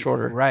string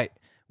shorter. Right.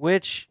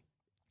 Which,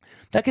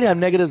 That could have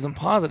negatives and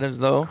positives,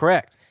 though.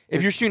 correct.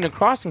 If you're shooting a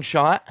crossing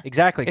shot,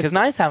 Exactly. it's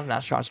nice having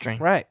that shot string.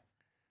 Right.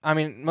 I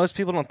mean, most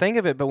people don't think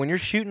of it, but when you're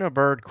shooting a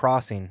bird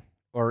crossing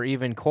or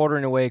even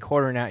quartering away,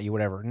 quartering at you,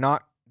 whatever,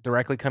 not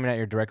directly coming at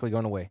you, directly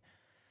going away,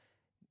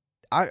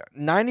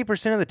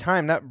 90% of the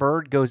time that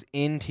bird goes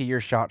into your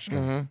shot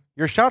string. Mm-hmm.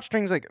 Your shot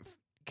string's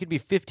could be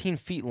 15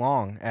 feet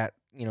long at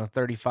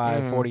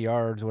 35, 40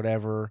 yards,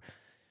 whatever.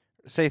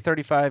 Say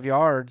 35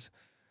 yards,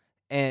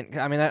 and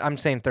I mean I'm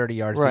saying 30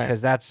 yards Right.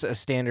 because that's a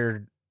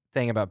standard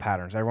thing about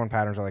patterns. Everyone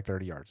patterns are like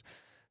 30 yards.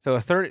 So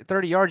a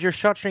 30 yards, your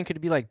shot string could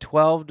be like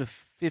 12 to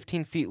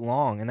 15 feet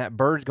long, and that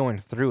bird's going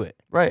through it,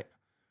 Right.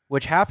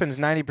 which happens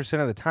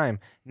 90% of the time.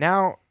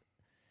 Now,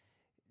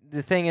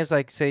 the thing is,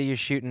 like, say you're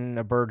shooting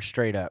a bird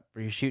straight up,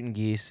 or you're shooting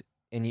geese,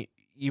 and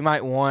you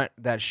might want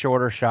that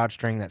shorter shot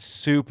string, that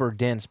super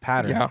dense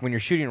pattern Yeah. when you're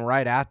shooting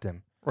right at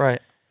them.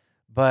 Right.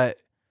 But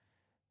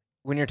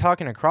when you're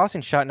talking a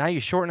crossing shot, now you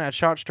shorten that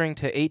shot string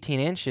to 18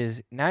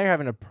 inches. Now you're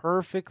having to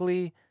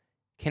perfectly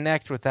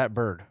connect with that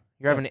bird.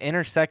 You're having to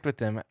intersect with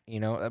them,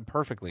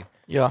 perfectly.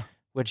 Yeah.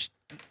 Which,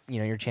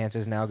 your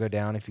chances now go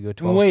down if you go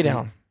 12 Way feet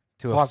down.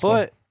 to a Possible.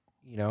 foot.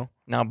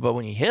 Now, but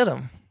when you hit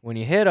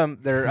them,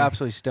 they're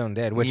absolutely stone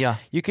dead. Which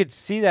you could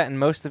see that in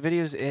most of the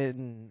videos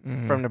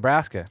from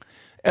Nebraska.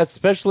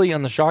 especially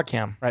on the shot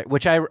cam. Right,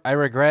 which I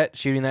regret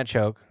shooting that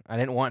choke. I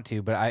didn't want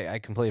to, but I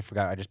completely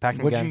forgot. I just packed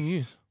a What'd gun. you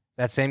use?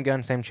 That same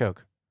gun, same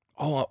choke.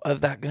 Oh,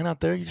 of that gun out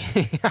there?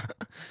 Yeah.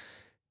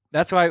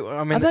 That's why,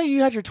 I thought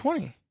you had your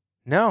 20.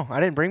 No, I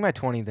didn't bring my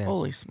 20 then.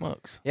 Holy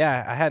smokes.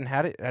 Yeah, I hadn't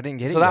had it. I didn't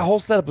get it So that yet. whole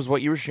setup is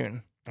what you were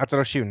shooting. That's what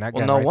I was shooting. That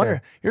Well, gun no right wonder.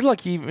 there. You're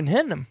lucky even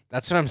hitting him.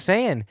 That's what I'm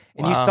saying.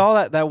 And you Wow.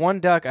 saw that one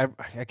duck. I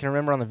can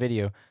remember on the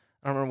video.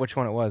 I don't remember which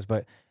one it was,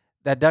 but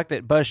that duck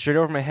that buzzed straight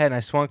over my head, and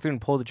I swung through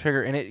and pulled the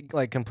trigger, and it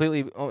like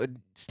completely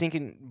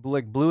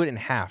blew it in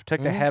half.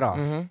 Took the head off.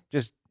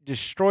 Just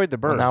destroyed the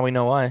bird. Well, now we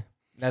know why.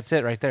 That's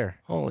it right there.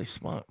 Holy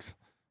smokes.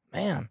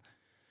 Man.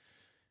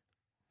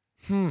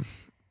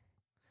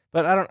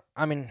 But I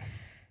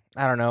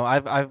don't know.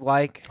 I've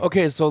like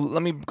Okay, so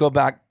let me go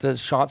back to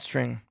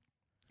Shotstring.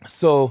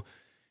 So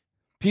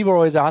people are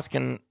always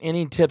asking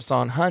any tips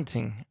on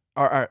hunting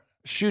or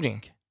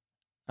shooting,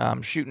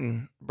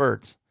 shooting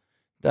birds,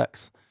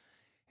 ducks.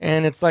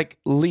 And it's like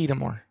lead them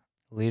more.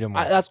 lead them.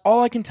 That's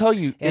all I can tell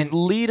you is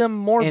And- lead them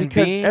more and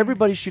because being-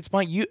 everybody shoots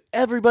blind.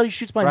 Everybody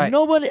shoots blind. Right.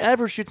 Nobody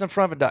ever shoots in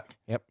front of a duck.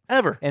 Yep.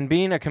 Ever. And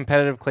being a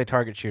competitive clay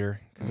target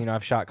shooter, because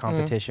I've shot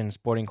competitions,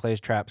 sporting clays,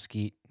 trap,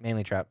 skeet,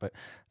 mainly trap, but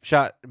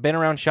been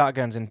around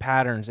shotguns and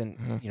patterns,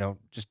 and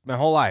just my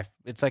whole life.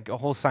 It's like a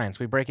whole science.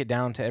 We break it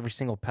down to every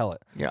single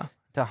pellet, Yeah.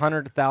 to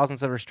hundreds of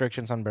thousands of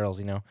restrictions on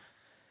barrels.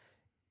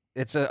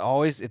 It's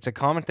a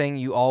common thing.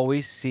 You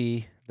always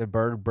see the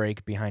bird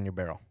break behind your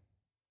barrel.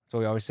 That's what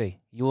we always say.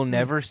 You will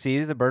never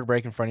see the bird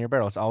break in front of your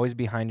barrel. It's always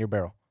behind your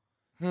barrel,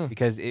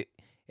 because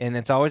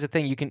it's always a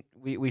thing.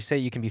 We say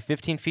you can be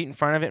 15 feet in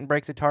front of it and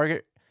break the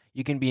target.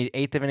 You can be an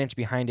eighth of an inch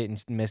behind it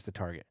and miss the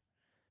target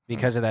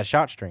because of that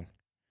shot string.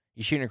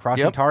 You're shooting a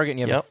crossing target and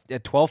you have a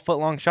 12-foot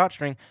long shot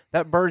string.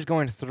 That bird's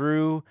going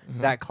through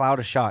that cloud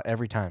of shot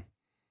every time.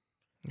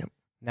 Yep.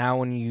 Now,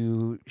 when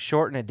you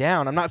shorten it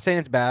down, I'm not saying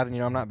it's bad.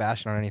 I'm not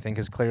bashing on anything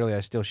because clearly I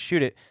still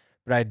shoot it,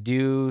 but I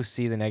do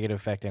see the negative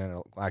effect in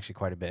it actually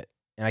quite a bit.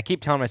 And I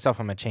keep telling myself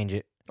I'm going to change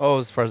it. Oh,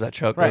 as far as that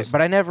choke Right, goes.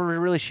 but I never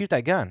really shoot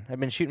that gun. I've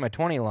been shooting my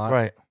 20 a lot.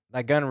 Right.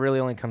 That gun really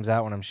only comes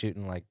out when I'm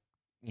shooting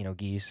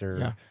geese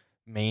or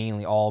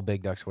mainly all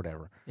big ducks,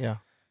 whatever. Yeah.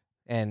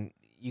 And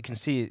you can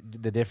see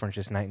the difference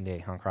just night and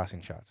day on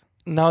crossing shots.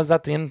 Now, is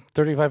that the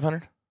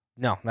N3500?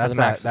 No, that's the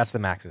Maxes? that's the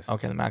Maxes.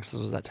 Okay, the Maxes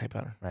was that type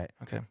pattern. Right.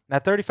 Okay.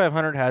 That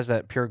 3500 has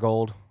that pure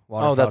gold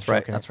waterfowl. Oh, that's right.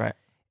 choke in it. That's right.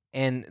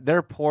 And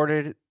they're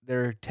ported.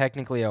 They're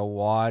technically a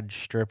wad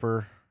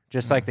stripper,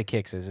 just like the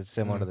Kicks is. It's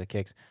similar to the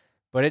Kicks.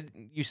 But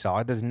you saw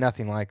it does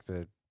nothing like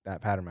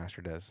that Pattern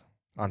Master does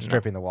on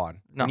stripping the wad.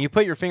 No. When you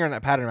put your finger on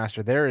that Pattern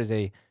Master, there is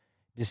a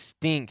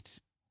distinct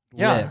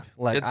lip.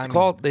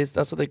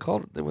 That's what they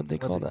called it. What they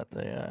call that?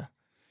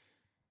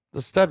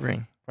 The stud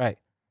ring. Right.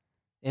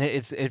 And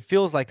it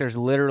feels like there's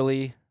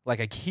literally like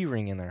a key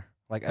ring in there,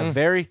 like a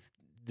very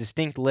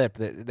distinct lip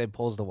that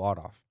pulls the wad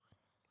off.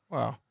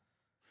 Wow.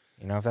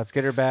 If that's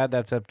good or bad,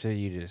 that's up to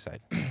you to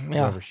decide.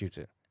 Whoever shoots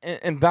it.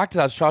 And back to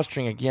that shot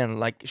string again,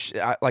 like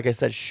I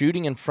said,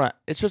 shooting in front.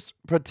 It's just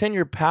pretend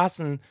you're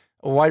passing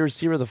a wide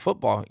receiver the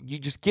football. You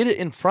just get it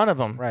in front of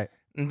them, Right?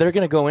 And they're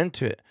gonna go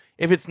into it.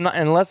 If it's not,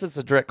 unless it's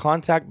a direct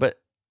contact, but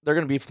they're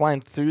gonna be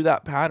flying through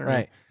that pattern.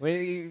 Right. Well,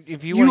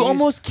 if You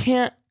almost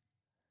can't.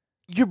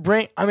 Your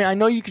brain. I mean, I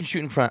know you can shoot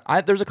in front.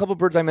 There's a couple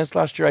birds I missed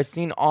last year. I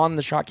seen on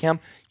the shot cam.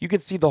 You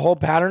could see the whole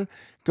pattern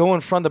go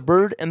in front of the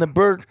bird, and the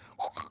bird.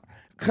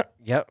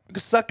 Yep.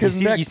 Suck his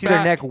neck. You see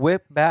back. their neck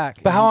whip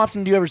back. But how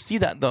often do you ever see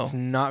that though? It's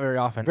not very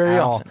often. Very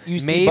at often. all. You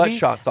see butt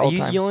shots all the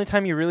time. The only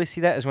time you really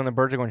see that is when the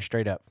birds are going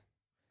straight up.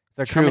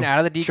 They're True. coming out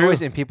of the decoys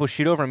True. and people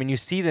shoot over them, and you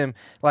see them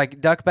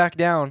like duck back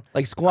down,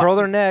 Like squat. curl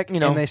their neck, you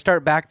know. and they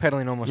start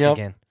backpedaling almost Yep.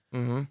 again.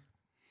 Mm-hmm.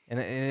 And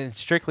it's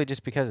strictly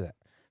just because of that.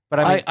 But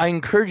I mean, I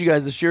encourage you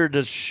guys this year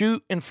to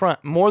shoot in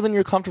front more than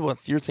you're comfortable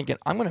with. You're thinking,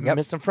 I'm going to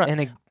miss in front.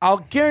 And I'll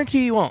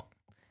guarantee you won't.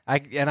 I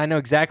know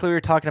exactly what you're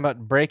talking about,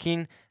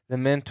 breaking the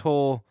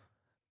mental,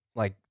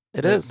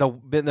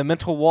 the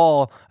mental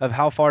wall of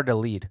how far to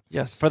lead.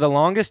 Yes. For the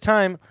longest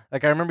time,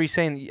 like I remember you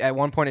saying at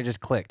one point it just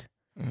clicked,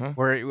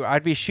 where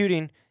I'd be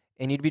shooting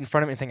and you'd be in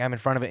front of it and think I'm in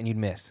front of it and you'd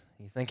miss.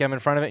 You think I'm in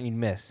front of it and you'd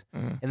miss.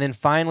 And then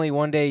finally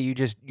one day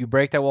you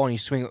break that wall and you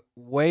swing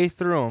way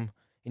through them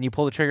and you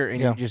pull the trigger and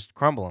you just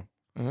crumble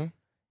them.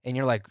 And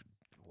you're like,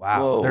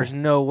 wow, Whoa. there's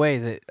no way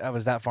that I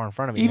was that far in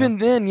front of it. Even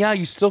then,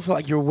 you still feel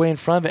like you're way in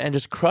front of it and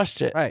just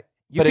crushed it. right.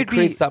 But it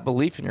creates that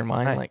belief in your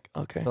mind. Right. Like,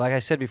 okay. But like I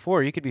said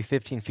before, you could be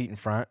 15 feet in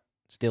front,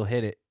 still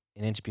hit it,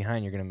 an inch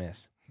behind, you're going to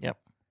miss. Yep.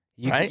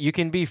 You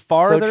can be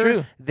farther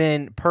true.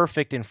 than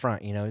perfect in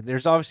front.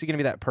 There's obviously going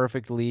to be that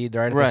perfect lead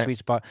right at the sweet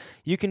spot.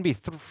 You can be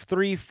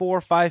 3, 4,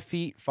 5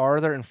 feet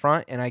farther in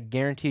front, and I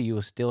guarantee you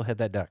will still hit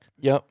that duck.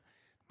 Yep.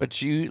 But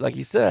you, like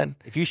you said,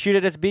 If you shoot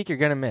at its beak, you're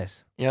gonna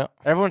miss. yeah,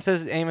 Everyone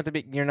says aim at the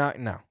beak. You're not.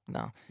 No.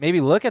 no. Maybe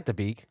look at the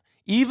beak.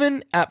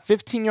 Even at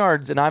 15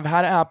 yards, and I've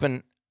had it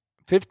happen,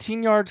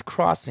 15 yards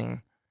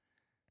crossing,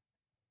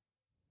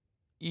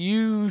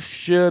 you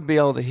should be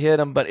able to hit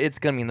them, but it's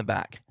gonna be in the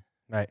back.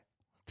 Right.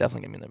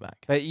 Definitely gonna be in the back.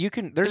 But you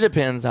can. It There's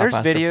depends how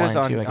fast they're videos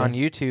flying too, I on guess.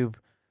 YouTube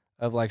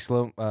of like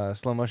slow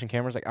motion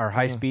cameras, like our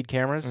high speed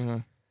cameras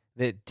Mhm.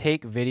 that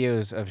take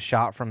videos of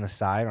shot from the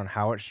side on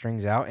how it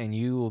strings out, and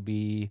you will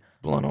be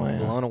Blown away.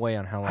 blown away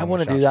on how long. I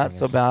want to do that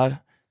so bad.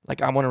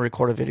 Like I want to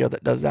record a video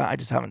that does that. I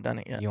just haven't done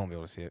it yet. You won't be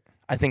able to see it.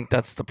 I think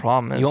that's the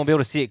problem. You won't be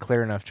able to see it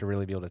clear enough to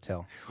really be able to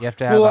tell. You have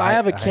to have. Well, I I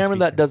have a camera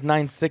that does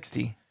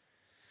 960,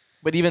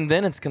 but even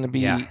then, it's going to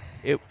be. Yeah.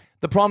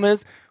 The problem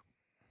is,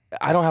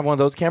 I don't have one of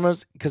those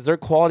cameras because their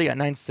quality at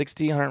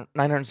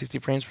 960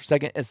 frames per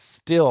second is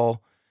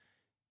still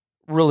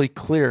really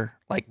clear,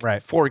 like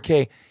Right.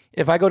 4K.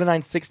 If I go to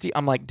 960,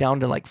 I'm like down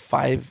to like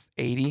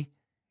 580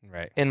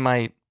 Right. in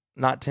my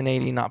not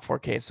 1080, not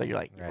 4K. So you're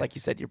like, Right. like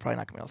you said, you're probably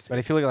not gonna be able to see. But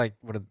if you look at like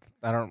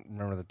I don't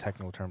remember the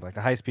technical term, but like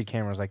the high speed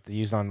cameras, like they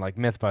used on like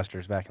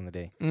Mythbusters back in the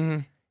day.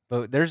 Mm-hmm.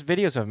 But there's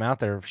videos of them out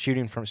there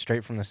shooting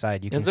straight from the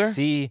side. You can Is there?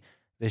 see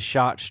the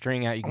shot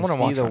string out. You can wanna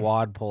see watch the one.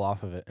 wad pull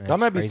off of it. and That it's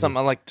might be crazy. something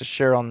I like to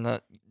share on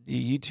the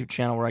YouTube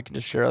channel where I can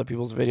just share other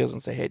people's videos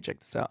and say, hey, check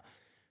this out.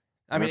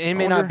 I mean, If it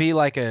may I not wonder- be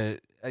like a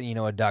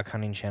duck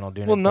hunting channel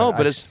doing Well, it. no,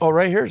 but I it's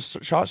right here.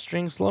 Shot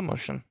string slow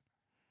motion.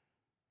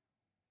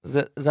 Is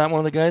that one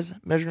of the guys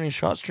measuring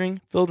shot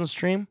string, field and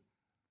stream?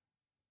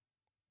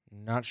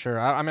 not sure.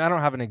 I mean, I don't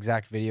have an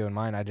exact video in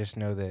mind. I just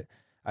know that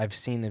I've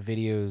seen the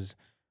videos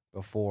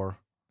before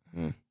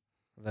Hmm.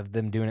 of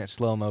them doing it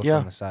slow mo Yeah,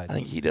 from the side. I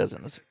think he does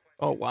in this.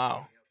 Oh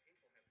wow.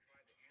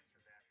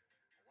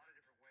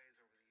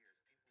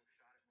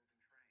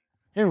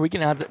 Here we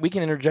can add that. We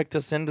can interject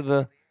this into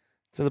the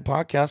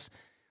podcast.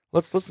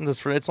 Let's listen to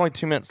this it's only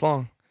 2 minutes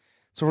long.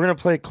 So we're gonna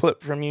play a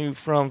clip from you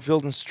from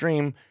Field and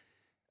Stream.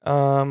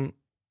 The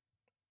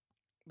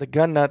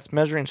gun nuts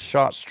measuring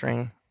shot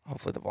string.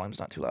 Hopefully the volume's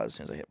not too loud as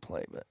soon as I hit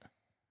play, but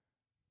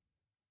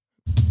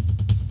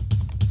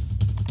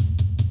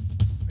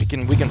we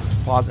can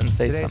pause it and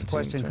say Today's something.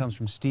 question comes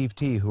from Steve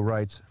T, who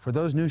writes, for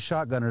those new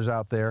shotgunners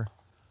out there,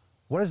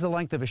 what is the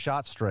length of a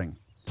shot string?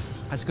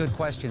 That's a good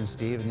question,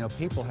 Steve. And,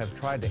 people have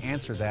tried to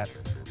answer that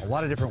a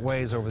lot of different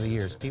ways over the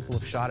years. People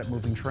have shot at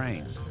moving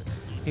trains.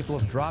 People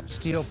have dropped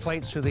steel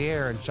plates through the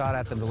air and shot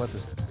at them to let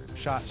the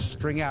shot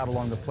string out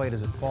along the plate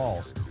as it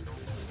falls.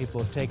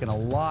 People have taken a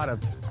lot of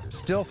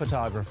still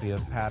photography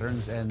of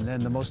patterns, and then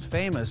the most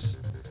famous,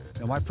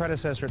 my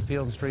predecessor at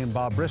Field and Stream,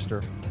 Bob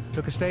Brister,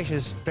 took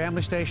his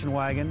family station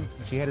wagon,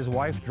 which he had his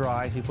wife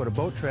drive. He put a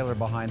boat trailer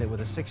behind it with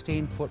a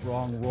 16-foot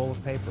long roll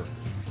of paper.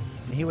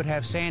 And he would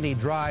have Sandy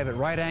drive at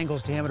right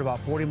angles to him at about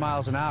 40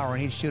 miles an hour,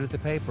 and he'd shoot at the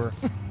paper,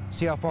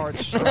 see how far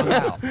it's strung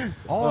out.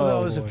 All of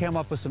those have come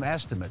up with some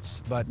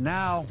estimates, but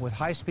now with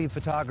high-speed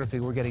photography,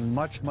 we're getting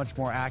much, much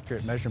more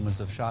accurate measurements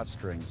of shot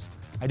strings.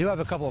 I do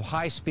have a couple of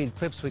high-speed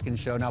clips we can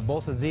show. Now,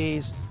 both of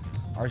these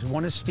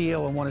one is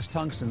steel and one is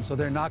tungsten, so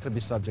they're not going to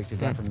be subject to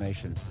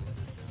deformation.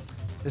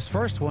 This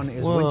first one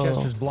is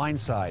Winchester's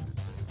Blindside.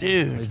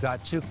 Dude. We've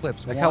got two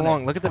clips. Look one how at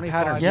long. Look at the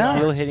 25 pattern Yeah.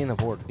 still hitting the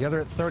board. the other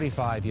at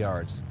 35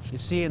 yards. You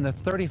see in the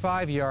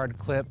 35-yard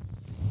clip,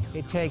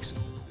 it takes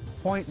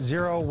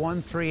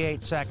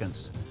 0.0138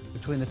 seconds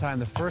between the time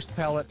the first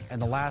pellet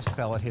and the last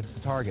pellet hits the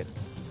target.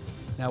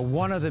 Now,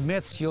 one of the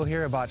myths you'll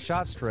hear about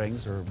shot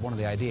strings, or one of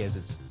the ideas,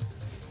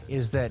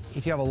 is that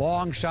if you have a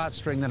long shot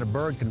string, then a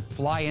bird can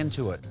fly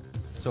into it.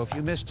 So if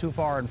you miss too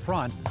far in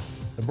front,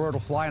 the bird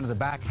will fly into the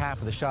back half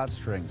of the shot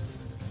string.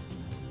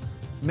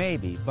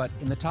 Maybe, but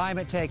in the time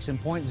it takes in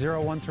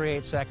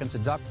 0.0138 seconds, a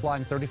duck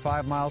flying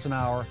 35 miles an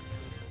hour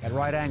at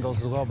right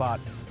angles will go about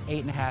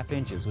 8.5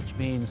 inches, which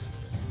means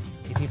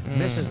if he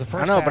misses the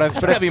first I know, half but of the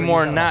That's gotta shot be string, more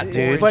you than got that, about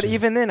dude. 4 But inches.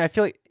 even then, I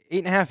feel like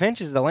 8.5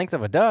 inches is the length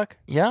of a duck.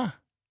 Yeah.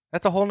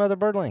 That's a whole nother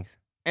bird length.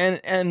 And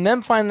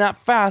them find that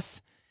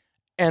fast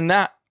and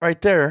that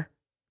right there,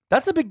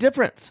 that's a big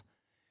difference.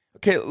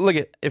 Okay, look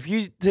at if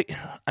you take,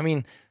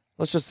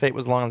 let's just say it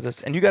was long as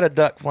this, and you got a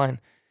duck flying,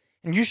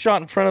 and you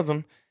shot in front of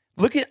him.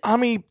 Look at how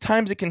many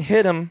times it can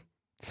hit him.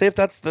 Say if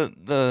that's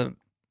the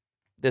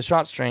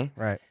shot string.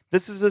 Right.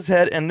 This is his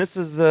head, and this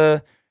is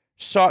the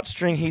shot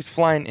string he's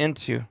flying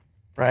into,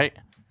 right?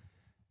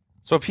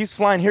 So if he's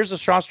flying, here's the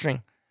shot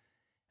string.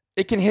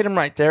 It can hit him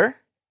right there,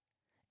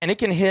 and it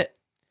can hit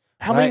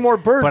how many Right. more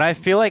birds? But I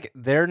feel like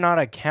they're not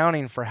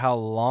accounting for how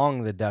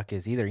long the duck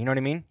is either. You know what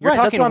I mean? You're right,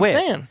 that's talking what I'm width.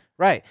 saying.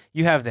 Right.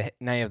 You have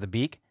now you have the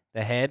beak,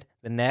 the head,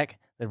 the neck,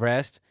 the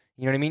breast.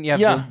 You know what I mean? You have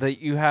Yeah.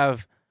 you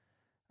have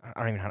I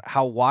don't even know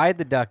how wide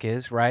the duck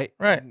is, right?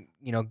 Right.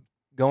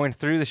 Going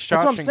through the what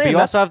shot I'm string, saying, but you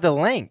also have the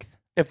length.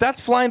 If that's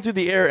flying through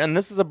the air and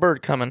this is a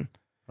bird coming,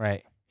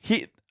 Right.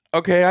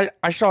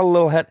 I shot a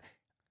little head.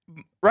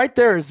 Right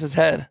there is his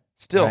head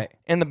still Right.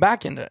 in the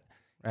back end of it.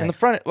 In Right. the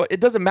front, it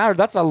doesn't matter.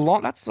 That's a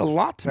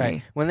lot to Right.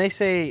 me. When they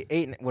say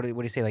what do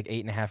you say, like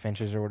 8.5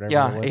 inches or whatever?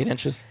 Yeah, it was, 8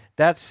 inches.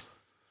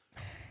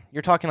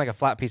 You're talking like a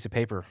flat piece of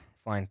paper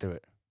flying through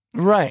it.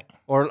 Right.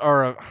 or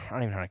I don't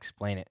even know how to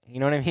explain it. You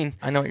know what I mean?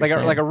 I know what you're Like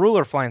saying. like a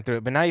ruler flying through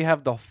it, but now you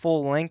have the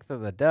full length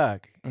of the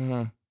duck.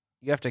 Mm-hmm.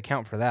 You have to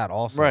account for that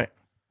also. Right.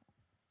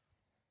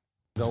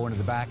 Go into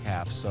the back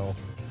half. So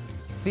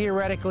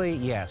theoretically,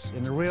 yes.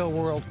 In the real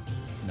world,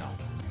 no.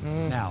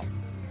 Now,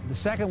 the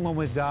second one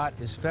we've got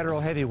is federal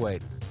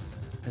heavyweight.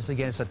 This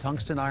again is a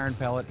tungsten iron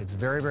pellet. It's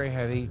very, very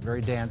heavy,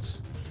 very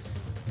dense,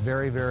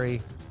 very,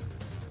 very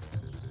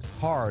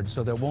hard,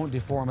 so that it won't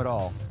deform at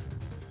all.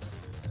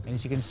 And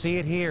as you can see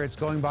it here, it's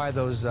going by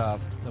those, the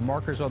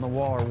markers on the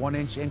wall are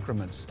 1-inch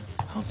increments.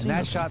 And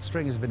that shot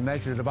string has been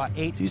measured at about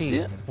 8 Do you see feet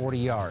it? at 40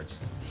 yards.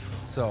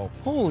 So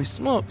Holy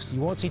smokes. you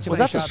won't see too Was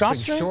many that the shot shot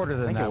strings string? shorter I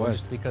than think that it one,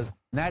 was. just because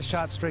that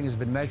shot string has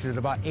been measured at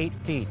about 8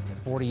 feet at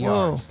 40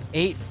 Whoa. yards.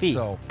 8 feet.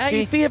 So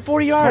 8 feet at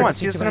 40 yards. Come on, see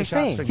see, that's too what many I'm shot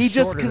saying. strings He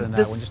just shorter could- than that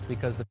this- one, just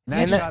because that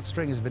And that- shot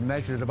string has been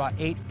measured at about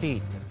 8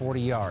 feet at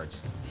 40 yards.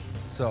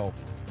 So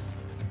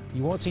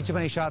you won't see too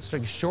many shot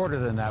strings shorter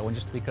than that one,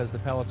 just because the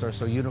pellets are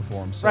so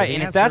uniform. So right, the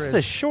and if answer that's is, the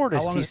how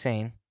shortest long he's is-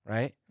 saying,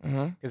 right?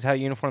 Mm-hmm. Because how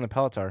uniform the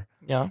pellets are.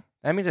 Yeah.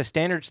 That means a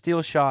standard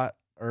steel shot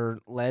or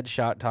lead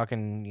shot,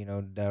 talking,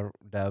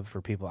 dove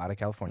for people out of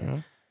California.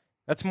 Mhm.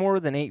 That's more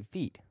than 8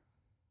 feet.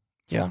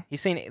 Yeah.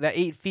 He's saying that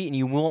 8 feet and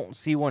you won't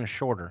see one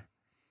shorter.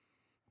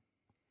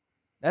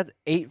 That's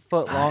 8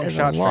 foot That long is a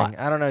shot lot. string.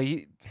 I don't know.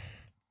 I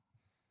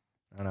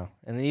don't know.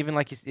 And then even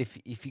like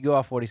if you go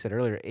off what he said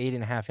earlier,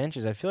 8.5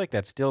 inches, I feel like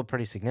that's still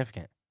pretty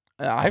significant.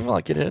 I feel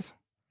like it is.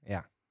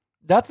 Yeah.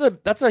 That's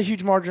a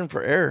huge margin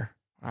for error.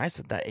 I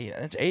said that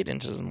 8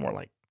 inches is more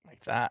like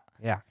that.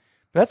 Yeah.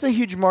 That's a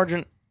huge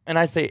margin. And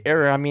I say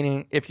error, I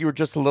mean if you were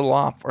just a little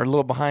off or a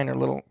little behind or a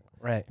little,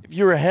 Right. if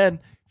you were ahead,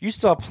 you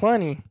still have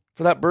plenty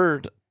for that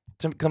bird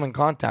to come in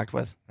contact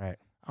with. Right.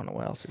 I don't know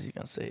what else is he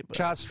gonna say, but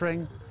shot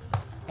string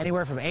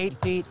anywhere from 8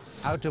 feet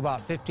out to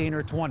about 15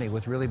 or 20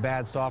 with really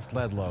bad soft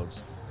lead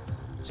loads.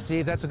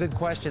 Steve, that's a good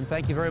question.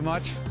 Thank you very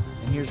much.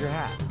 And here's your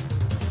hat.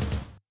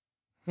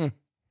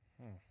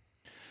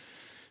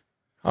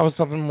 I was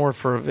something more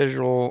for a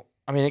visual.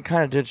 I mean, it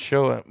kind of did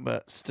show it,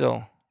 but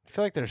still, I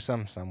feel like there's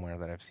some somewhere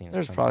that I've seen. it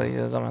there's somewhere. probably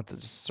is. I'm gonna have to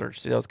just search.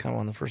 See, that was kind of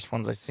one of the first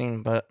ones I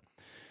seen, but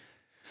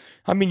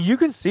I mean, you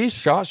can see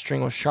shot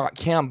string with shot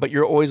cam, but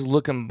you're always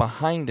looking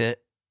behind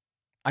it.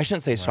 I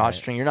shouldn't say shot Right.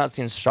 string. You're not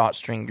seeing shot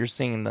string. You're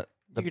seeing the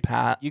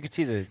You could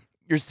see the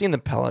You're seeing the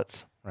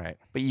pellets, right.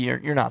 but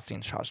you're not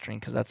seeing shot string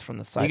because that's from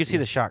the side. You can see view.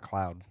 the shot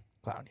cloud.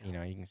 cloud.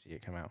 Yeah. You can see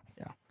it come out.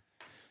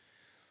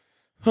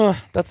 Huh,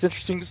 that's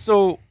interesting.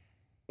 So,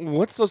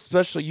 what's so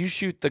special? You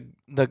shoot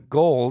the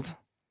gold.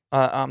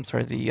 I'm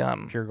sorry, the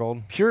Pure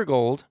gold. pure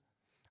gold.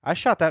 I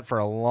shot that for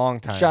a long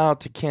time. Shout out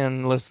to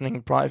Ken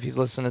listening, probably if he's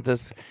listening to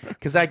this,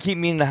 because I keep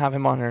meaning to have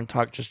him on here and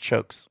talk just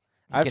chokes.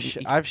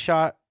 I've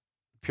shot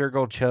pure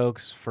gold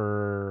chokes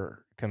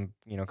for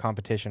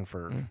competition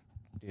for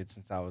dude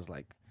since I was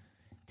like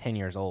 10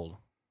 years old.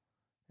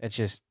 It's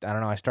just I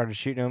don't know. I started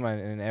shooting them,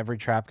 and every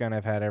trap gun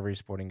I've had, every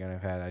sporting gun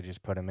I've had, I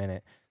just put them in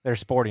it. They're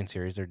sporting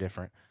series, they're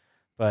different.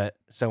 But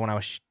so when I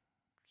was,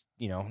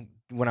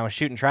 when I was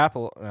shooting trap,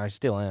 I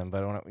still am.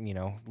 But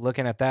when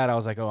looking at that, I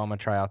was like, oh, I'm gonna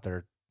try out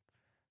their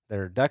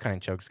duck hunting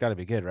choke. It's got to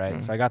be good, right?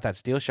 Mhm. So I got that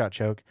steel shot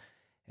choke,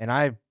 and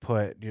I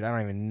put, I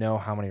don't even know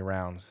how many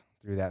rounds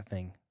through that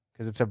thing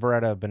because it's a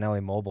Beretta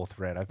Benelli mobile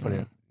thread. I put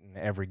it in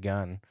every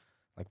gun,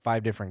 like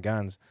 5 different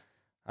guns.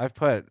 I've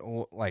put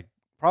like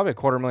probably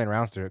 250,000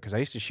 rounds through it because I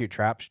used to shoot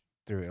traps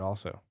through it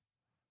also,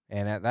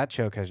 and that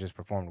choke has just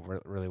performed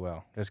really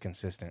well, just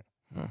consistent.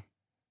 Hmm.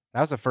 That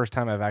was the first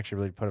time I've actually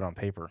really put it on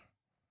paper,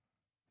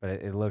 but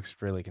it looks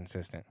really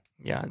consistent.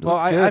 Yeah, it Well,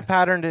 looks I good.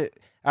 patterned it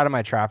out of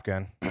my trap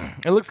gun.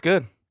 It looks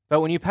good. But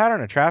when you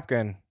pattern a trap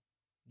gun,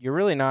 you're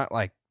really not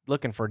like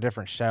looking for a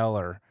different shell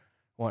or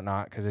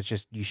whatnot because it's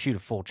just you shoot a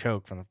full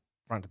choke from the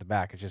front to the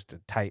back. It's just a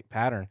tight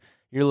pattern.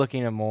 You're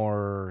looking at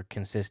more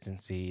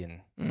consistency,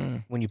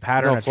 and when you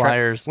pattern No a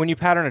flyers. when you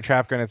pattern a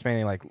trap gun, it's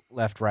mainly like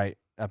left, right,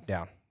 up,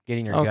 down,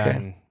 getting your Okay.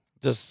 gun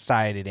Just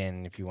sighted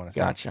in if you want to.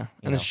 gotcha.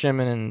 And know. then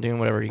shimming and doing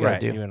whatever you gotta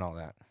Right, do. doing all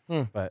that.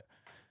 Hmm. But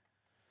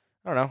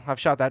I don't know. I've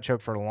shot that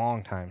choke for a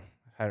long time.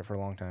 I've had it for a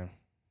long time.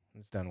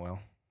 It's done well.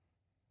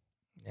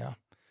 Yeah.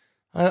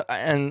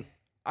 And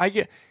I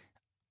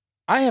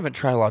haven't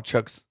tried a lot of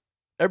chokes.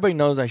 Everybody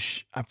knows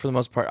for the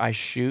most part, I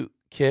shoot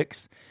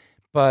kicks,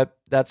 but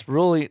that's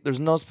really, there's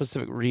no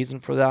specific reason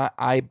for that.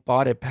 I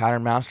bought a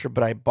Pattern Master,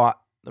 but I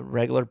bought the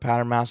regular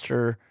Pattern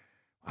Master.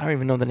 I don't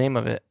even know the name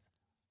of it.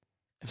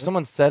 If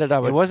someone said it, I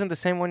would. It wasn't the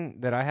same one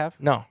that I have.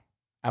 No,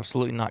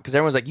 absolutely not. Because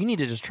everyone's like, you need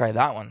to just try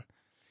that one.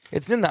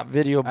 It's in that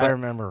video, I but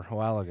remember a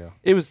while ago.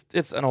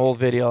 it's an old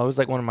video. It was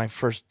like one of my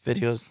first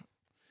videos.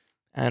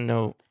 And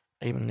I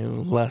even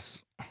knew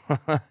less.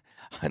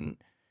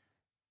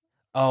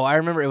 Oh, I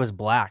remember it was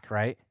black,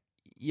 right?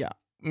 Yeah.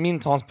 Me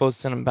and Tom's both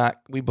sent him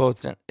back. We both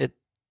sent it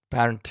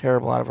patterned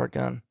terrible out of our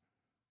gun.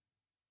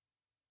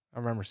 I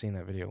remember seeing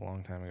that video a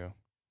long time ago.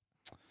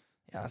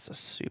 Yeah, that's a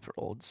super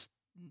old,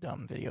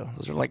 dumb video.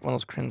 Those are like one of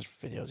those cringe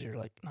videos you're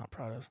like not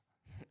proud of.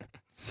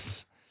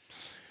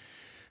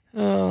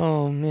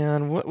 Oh,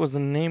 man. What was the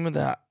name of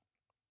that?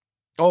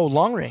 Oh,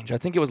 Long Range. I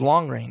think it was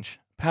Long Range.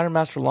 Pattern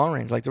Master long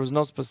range. Like there was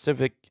no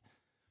specific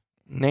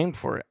name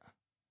for it.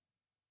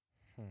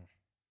 I'm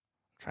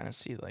trying to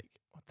see like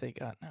what they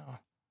got now.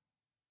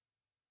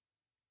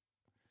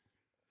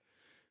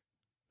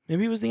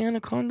 Maybe it was the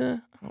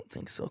Anaconda. I don't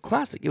think so.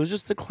 Classic. It was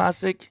just the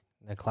classic.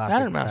 The classic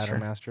Pattern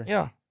Master.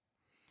 Yeah.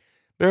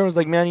 But everyone's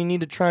like, man, you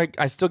need to try.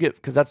 I still get,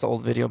 because that's the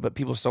old video, but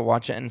people still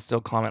watch it and still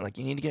comment like,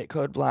 you need to get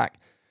Code Black.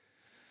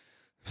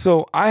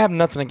 So I have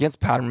nothing against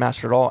Pattern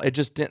Master at all. It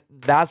just didn't,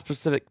 that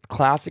specific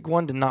classic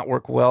one did not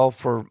work well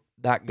for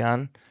that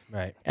gun.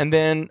 Right. And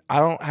then I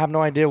don't have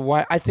no idea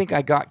why. I think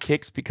I got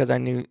kicks because I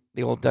knew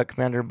the old Duck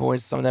Commander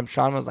boys. Some of them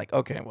shot them. I was like,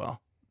 okay, well.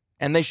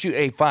 And they shoot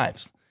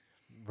A5s.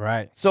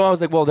 Right. So I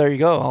was like, well, there you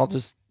go. I'll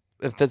just,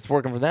 if that's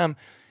working for them.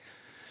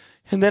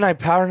 And then I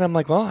pattern. I'm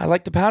like, well, I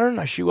like the pattern.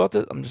 I shoot with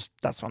it.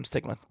 That's what I'm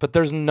sticking with. But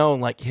there's no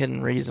like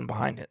hidden reason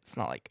behind it. It's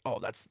not like,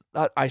 oh,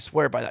 I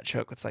swear by that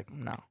choke. It's like,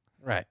 no.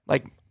 Right.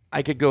 Like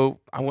I could go,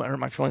 I wouldn't hurt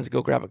my feelings to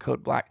go grab a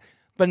Code Black.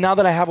 But now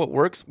that I have what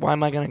works, why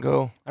am I going to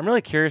go? I'm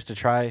really curious to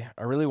try.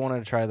 I really wanted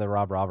to try the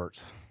Rob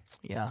Roberts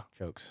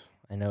chokes.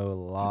 I know a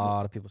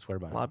lot of people swear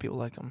by A it. lot of people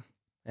like them.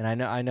 And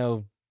I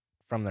know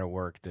from their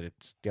work that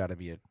it's got to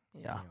be a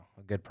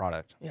good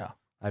product. Yeah.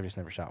 I've just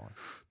never shot one.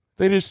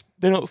 They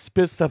don't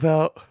spit stuff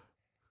out.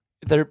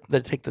 They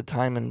take the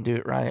time and do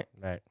it right.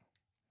 Right.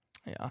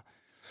 Yeah.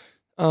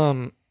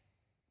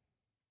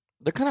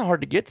 They're kind of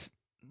hard to get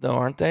though,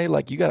 aren't they?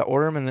 Like you got to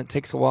order them and it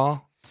takes a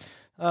while.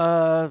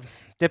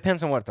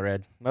 Depends on what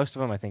thread. Most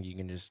of them I think you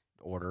can just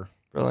order.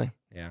 Really?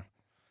 Yeah.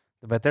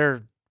 But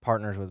they're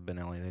partners with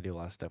Benelli. They do a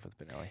lot of stuff with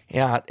Benelli.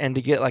 Yeah, and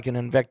to get like an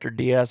Invector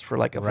DS for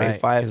like a Right.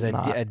 F5 is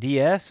A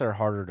DS are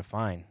harder to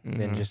find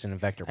than just an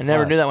Invector. I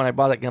never Plus. knew that when I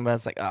bought that gun, but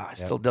it's like, I Yep.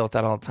 still deal with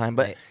that all the time.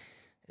 But Right.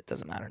 it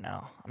doesn't matter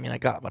now. I mean, I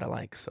got what I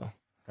like, so.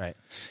 Right.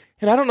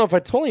 And I don't know if I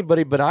told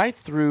anybody, but I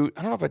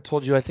don't know if I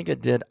told you, I think I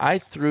did. I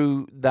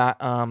threw that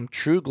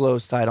True Glow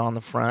sight on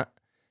the front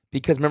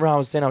because remember how I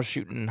was saying I was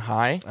shooting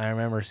high? I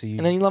remember seeing.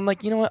 And then I'm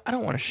like, you know what? I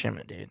don't want to shim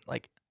it, dude.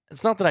 Like,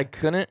 it's not that I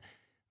couldn't,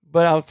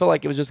 but I felt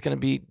like it was just going to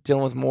be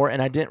dealing with more,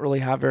 and I didn't really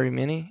have very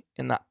many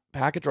in that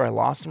package, or I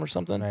lost them or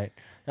something. Right.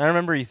 And I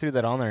remember you threw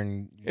that on there,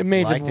 and It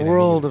made liked the it,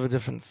 world of a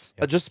difference.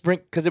 Yep. Just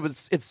because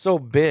it's so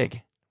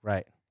big,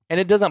 Right. and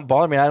it doesn't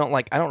bother me. I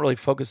don't really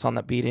focus on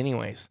that bead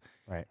anyways.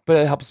 Right. But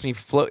it helps me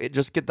float. It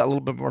just get that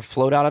little bit more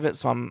float out of it,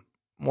 so I'm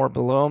more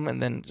below them,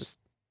 and then just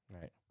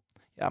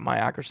my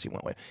accuracy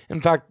went away. In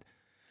fact,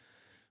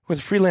 with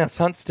freelance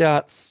hunt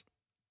stats,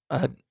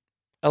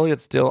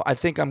 Elliot still, I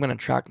think I'm gonna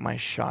track my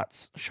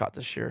shot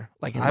this year.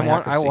 Like in I my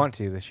want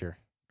accuracy. to this year.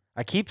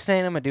 I keep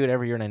saying I'm gonna do it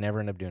every year, and I never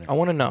end up doing it. I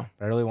want to know.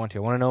 But I really want to.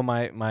 I want to know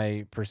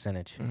my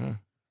percentage. Mm-hmm.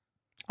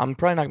 I'm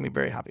probably not gonna be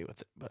very happy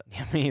with it, but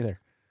Yeah, me either.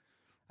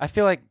 I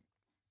feel like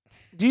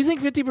do you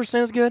think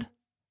 50% is good?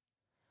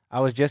 I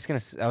was just gonna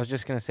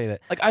say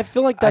that. Like I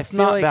feel like that's feel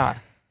not like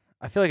bad.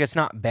 I feel like it's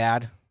not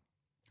bad.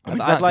 I mean,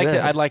 it's I'd not like good.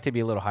 to. I'd like to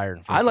be a little higher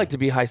than 50. I'd like to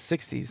be high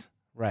 60s,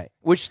 right.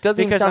 which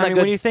doesn't even Because sound I that mean,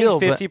 good when you still.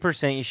 think but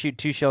 50%, you shoot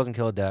 2 shells and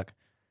kill a duck.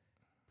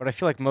 But I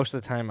feel like most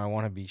of the time, I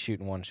want to be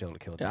shooting 1 shell to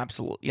kill a duck. yeah,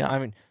 absolutely, yeah. I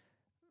mean,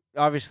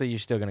 obviously, you're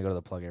still gonna go to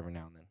the plug every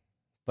now and then.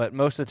 But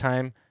most of the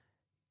time,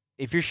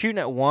 if you're shooting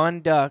at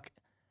 1 duck,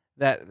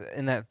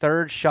 that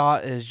third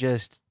shot is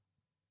just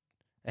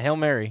a Hail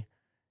Mary.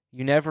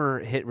 You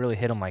never really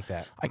hit them like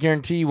that. I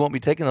guarantee you won't be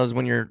taking those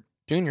when you're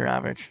doing your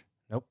average.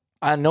 Nope.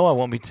 I know I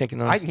won't be taking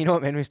those. You know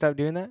what made me stop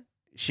doing that?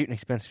 Shooting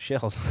expensive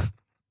shells.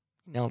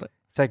 Nailed it.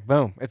 It's like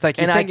boom. It's like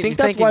And I think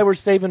that's why we're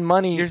saving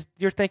money.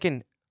 You're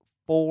thinking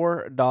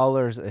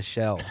 $4 a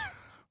shell.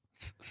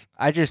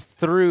 I just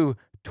threw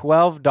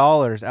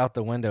 $12 out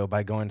the window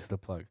by going to the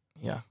plug.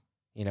 Yeah.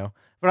 You know,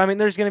 but I mean,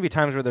 there's going to be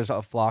times where there's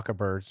a flock of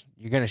birds.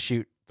 You're going to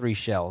shoot 3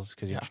 shells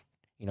because you're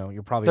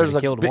probably There's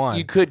killed one.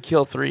 You could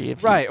kill 3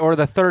 if Right, or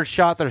the third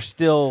shot, they're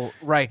still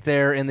right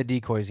there in the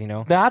decoys, you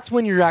know? That's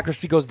when your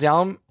accuracy goes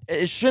down.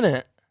 It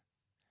shouldn't,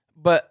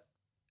 but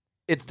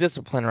it's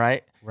discipline,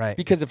 right? Right.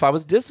 Because if I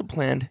was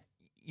disciplined,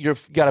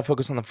 you've got to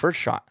focus on the first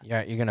shot.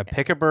 Yeah, you're going to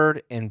pick a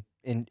bird and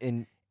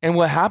And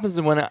what happens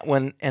is when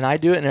I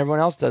do it and everyone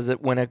else does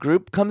it, when a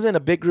group comes in, a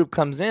big group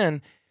comes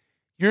in,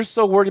 you're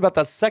so worried about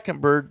that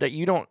second bird that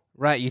you don't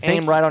you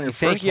aim right on your you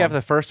think first you have one.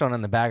 the first one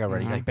in the bag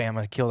already. Mhm. You're like, bam, I'm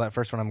going to kill that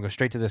first one. I'm going to go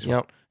straight to this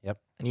one. Yep.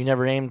 And you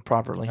never aimed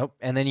properly. Nope.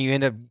 And then you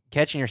end up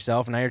catching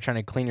yourself, and now you're trying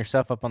to clean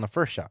yourself up on the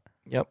first shot.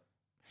 Yep.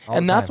 All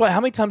And the that's time. why,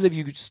 how many times have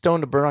you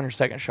stoned a bird on your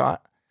second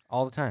shot?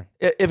 All the time.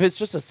 If it's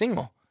just a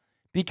single.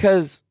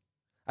 Because,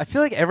 I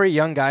feel like every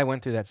young guy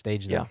went through that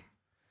stage, though. Yeah.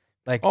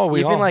 Like, we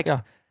even all, like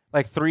yeah.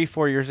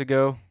 3-4 years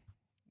ago,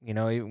 you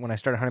know, when I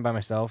started hunting by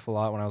myself a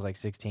lot when I was like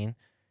 16, I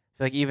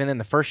feel like even then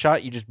the first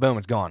shot, you just, boom,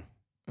 it's gone.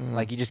 Mhm.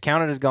 Like, you just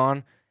count it as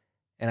gone.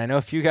 And I know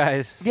a few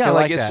guys Yeah, still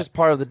like like it's that. just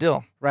part of the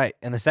deal. Right.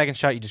 And the second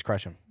shot, you just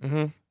crush them.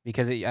 Mm-hmm.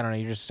 Because, I don't know,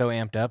 you're just so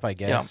amped up, I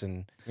guess,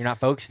 and you're not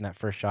focusing that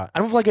first shot. I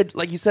don't feel like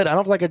like you said, I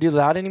don't feel like I do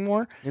that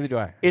anymore. Neither do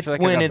I. It's feel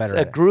like I when got it's better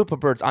a at it. group of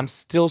birds. I'm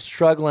still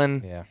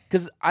struggling Yeah.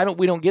 because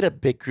we don't get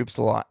at big groups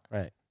a lot.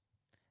 Right.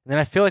 And then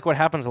I feel like what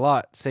happens a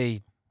lot,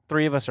 say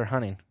 3 of us are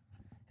hunting,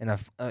 and a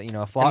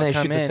flock And they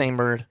come shoot in. the same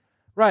bird.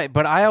 Right,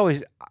 but I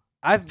always,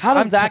 How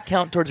does that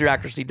count towards your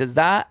accuracy? Does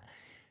that?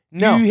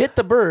 No. You hit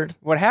the bird.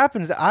 What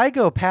happens? I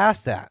go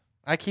past that.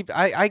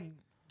 I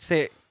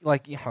say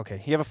like,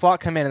 okay, you have a flock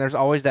come in, and there's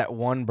always that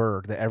one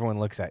bird that everyone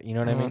looks at. You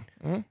know what I mean?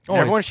 Mm-hmm. And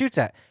everyone shoots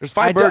at. There's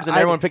 5 birds, and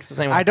everyone picks the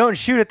same one. I don't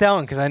shoot at that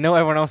one because I know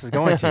everyone else is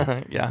going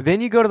to. Yeah. Then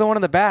you go to the one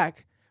in the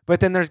back, but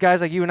then there's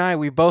guys like you and I.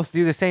 We both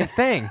do the same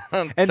thing,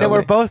 and then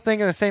we're both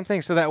thinking the same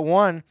thing. So that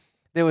one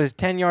that was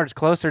 10 yards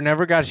closer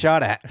never got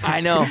shot at.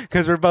 I know.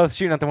 Because we're both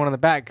shooting at the one in the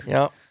back.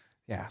 Yep.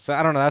 Yeah, so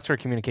I don't know. That's where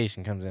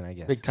communication comes in, I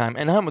guess. Big time.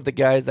 And hunt with the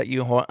guys that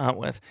you hunt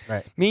with.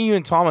 Right. Me, you,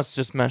 and Thomas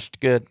just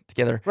meshed good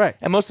together. Right.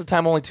 And most of the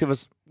time, only 2 of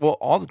us. Well,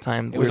 all the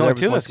time. It was only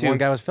 2 of us. One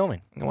guy was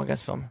filming. And one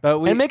guy's filming.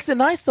 But it makes it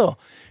nice, though.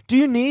 Do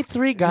you need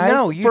 3 guys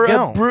No, you for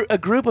don't. A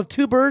group of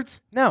 2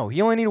 birds? No,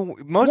 you only need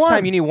most of the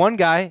time. You need one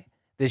guy.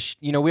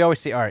 We always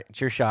say, all right,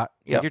 it's your shot.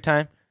 Take your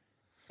time,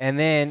 and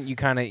then you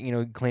kind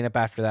of clean up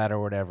after that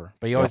or whatever.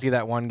 But you always give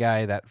that one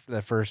guy that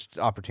the first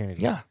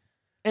opportunity. Yeah.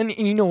 And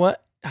you know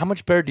what? How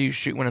much better do you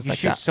shoot when it's like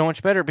that? You shoot so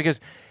much better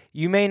because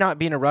you may not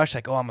be in a rush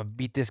like, oh, I'm going to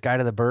beat this guy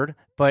to the bird,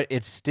 but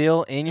it's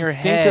still in your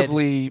head.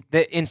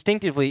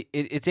 Instinctively,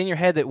 it's in your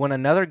head that when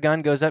another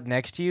gun goes up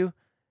next to you,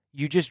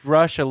 you just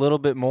rush a little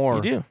bit more.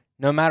 You do.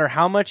 No matter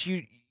how much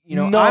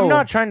No. I'm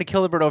not trying to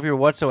kill the bird over here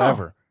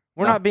whatsoever. No.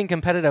 We're not being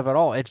competitive at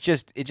all. It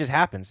just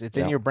happens. It's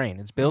in your brain.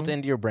 It's built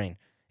into your brain.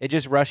 It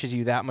just rushes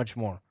you that much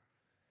more.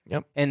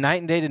 Yep. And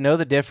night and day to know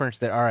the difference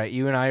that, all right,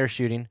 you and I are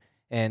shooting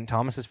and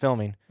Thomas is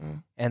filming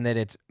and that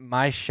it's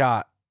my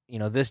shot,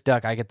 this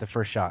duck, I get the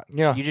first shot.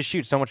 Yeah. You just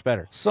shoot so much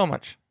better. So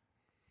much.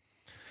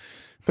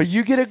 But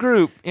you get a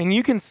group and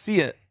you can see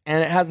it,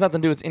 and it has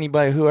nothing to do with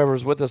anybody,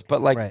 whoever's with us.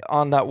 But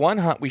on that one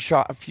hunt, we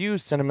shot a few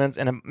cinnamons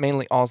and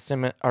mainly all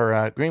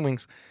green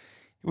wings.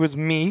 It was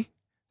me,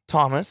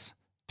 Thomas,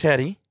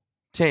 Teddy,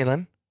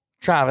 Talon,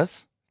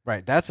 Travis.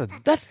 Right. That's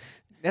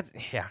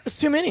It's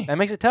too many. That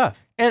makes it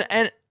tough.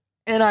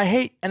 And I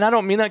hate, and I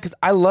don't mean that because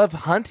I love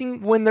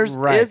hunting when there's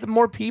is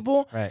more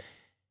people. Right.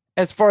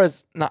 As far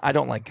as, I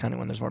don't like hunting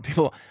when there's more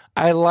people.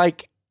 I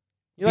like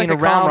being the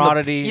around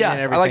camaraderie.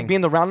 Yes, I like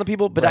being around the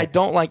people, but I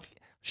don't like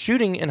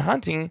shooting and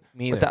hunting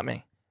with that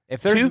many.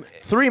 If there's 2,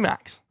 3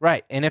 max.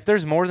 Right. And if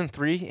there's more than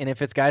 3, and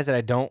if it's guys that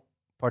I don't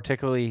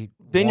particularly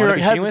then want you're to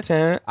be shooting with,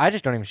 hesitant. I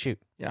just don't even shoot.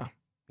 Yeah.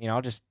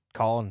 I'll just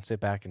call and sit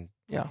back and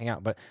hang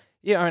out. But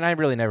yeah, I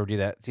really never do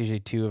that. It's usually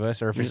 2 of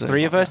us, or if it's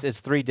 3 of us,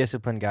 it's 3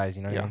 disciplined guys.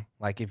 You know what I mean?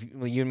 Like if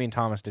you and me and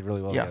Thomas did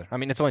really well together. I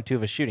mean, it's only 2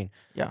 of us shooting.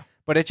 Yeah.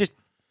 But it just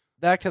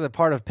back to the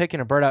part of picking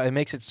a bird out. It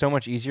makes it so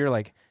much easier.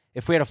 Like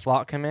if we had a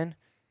flock come in,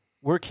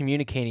 we're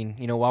communicating.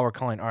 While we're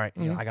calling. All right,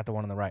 I got the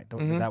one on the right.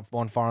 That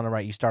one far on the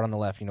right. You start on the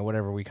left.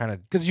 Whatever. We kind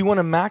of because you want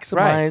to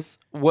maximize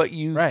what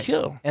you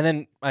kill. And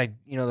then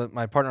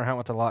my partner I hunt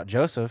with a lot,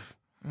 Joseph.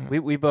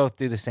 We both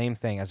do the same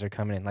thing as they're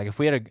coming in. Like if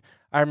we had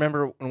I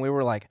remember when we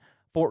were like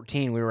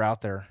 14, we were out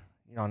there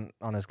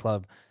on his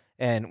club,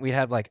 and we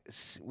had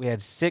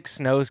 6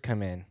 snows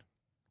come in,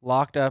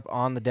 locked up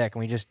on the deck,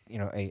 and we just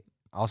hey,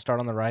 I'll start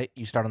on the right,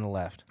 you start on the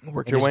left,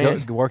 work your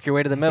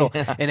way to the middle,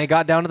 and it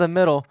got down to the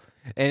middle,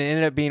 and it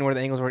ended up being where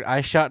the angles were. I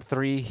shot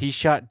 3, he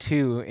shot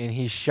 2, and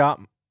he shot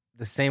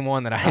the same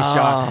one that I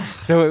shot.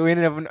 So we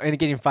ended up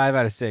getting 5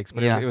 out of 6,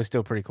 but it was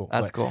still pretty cool.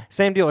 That's cool.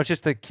 Same deal. It's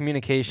just the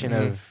communication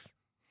of.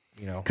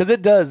 Because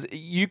it does.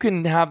 You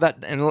can have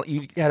that, and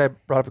you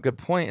brought up a good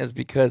point, is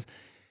because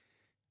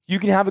you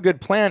can have a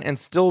good plan and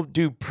still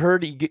do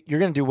pretty. You're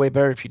going to do way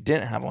better if you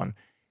didn't have one.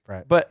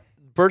 Right. But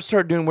birds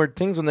start doing weird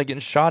things when they're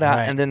getting shot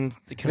at, and then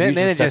the confusion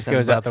then it just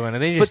goes out the window.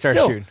 Then you just start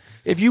shooting.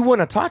 If you wouldn't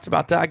have talked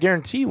about that, I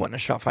guarantee you wouldn't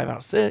have shot 5 out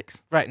of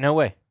 6. Right. No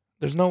way.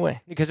 There's no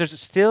way. Because there's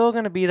still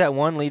going to be that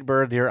one lead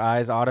bird that your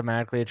eyes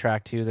automatically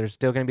attract to. There's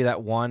still going to be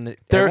that one that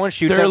everyone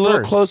shoots at They're a little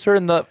first. closer,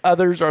 and the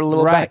others are a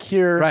little back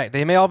here. Right.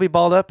 They may all be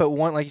balled up, but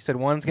one, like you said,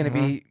 one's going to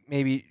be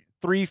maybe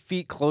 3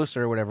 feet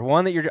closer or whatever.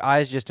 One that your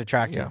eyes just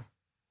attract to.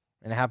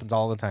 And it happens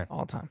all the time.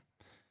 All the time.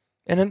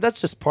 And then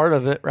that's just part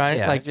of it, right?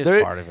 Yeah, just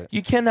part of it.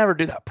 You can never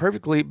do that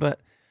perfectly,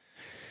 but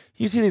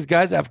you see these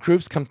guys that have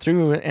groups come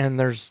through, and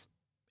there's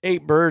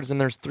 8 birds,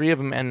 and there's 3 of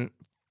them, and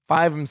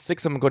 5 of them,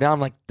 6 of them go down. I'm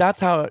like, that's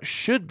how it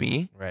should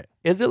be. Right.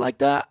 Is it like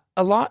that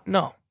a lot?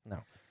 No.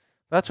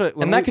 That's what.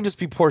 And that can just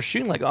be poor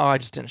shooting. Like, I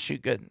just didn't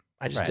shoot good.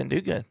 I just didn't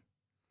do good.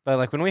 But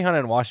like when we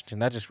hunted in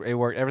Washington, it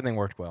worked. Everything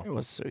worked well. It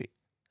was sweet.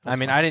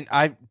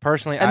 I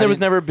personally. And there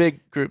was never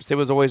big groups. It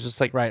was always just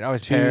like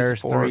always 2s,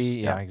 pairs, 4s. 3.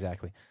 Yeah,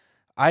 exactly.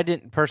 I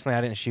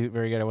didn't shoot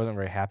very good. I wasn't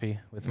very happy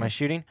with my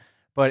shooting,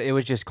 but it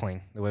was just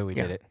clean the way we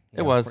did it.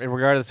 It was.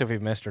 Regardless if we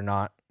missed or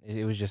not,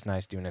 it was just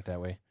nice doing it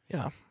that way.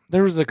 Yeah.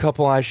 There was a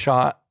couple I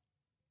shot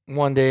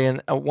one day,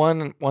 and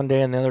one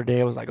day, and the other day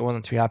I was like, I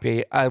wasn't too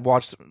happy. I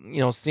watched,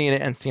 seeing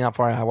it and seeing how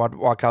far I would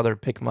walk out there to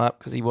pick him up,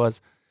 because he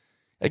was,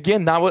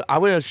 again,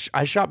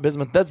 I shot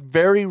bismuth. That's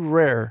very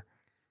rare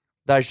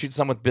that I shoot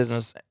something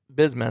with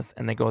bismuth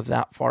and they go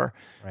that far.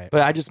 Right.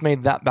 But I just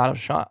made that bad of a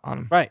shot on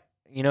him. Right.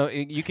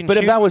 You can. But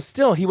shoot, if that was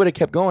still, he would have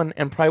kept going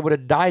and probably would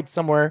have died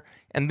somewhere,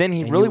 and then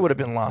he really would have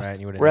been lost.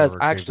 Right, whereas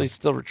I actually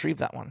still retrieved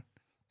that one.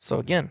 So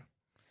again,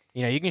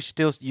 you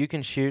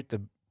can shoot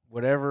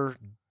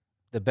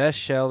the best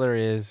shell there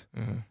is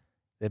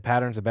The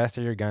pattern's the best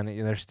of your gun.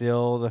 There's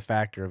still the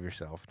factor of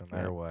yourself, no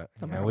matter what.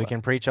 We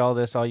can preach all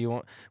this all you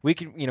want. We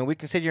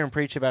can sit here and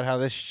preach about how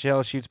this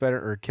shell shoots better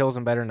or kills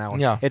them better than that one.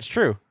 Yeah. It's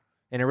true,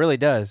 and it really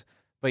does.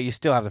 But you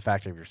still have the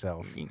factor of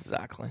yourself.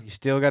 Exactly. You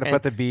still got to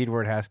put the bead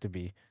where it has to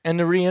be. And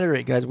to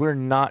reiterate, guys, we're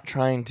not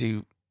trying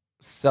to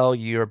sell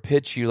you or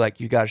pitch you like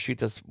you got to shoot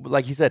this.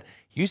 Like he said,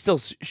 you still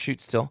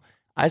shoot still.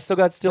 I still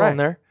got steel in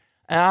there.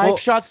 And I've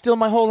shot steel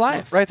my whole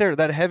life. Right there,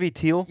 that heavy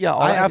teal. Yeah,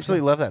 I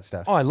absolutely love that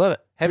stuff. Oh, I love it.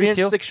 Heavy 3-inch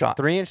teal, 6-shot.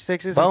 3-inch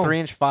 6s Boom. and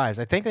 3-inch 5s.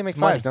 I think they make It's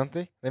 5s, money. don't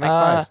they? They make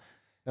 5s,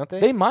 don't they?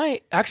 They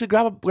might actually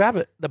grab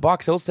it. The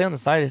box, it'll stay on the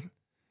side. You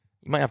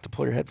might have to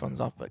pull your headphones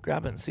off, but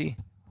grab it and see.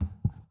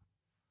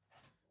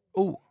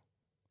 Ooh.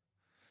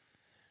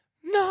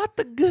 Not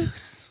the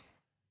goose.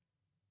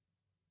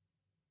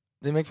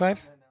 They make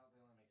 5s?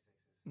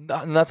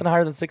 Nothing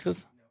higher than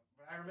 6s?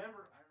 I remember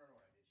what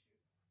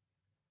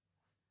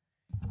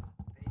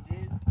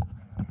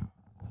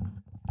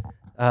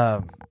I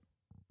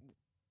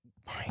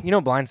did. You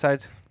know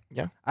blindsides?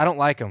 Yeah. I don't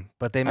like them,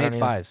 but they made don't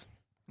either. 5s.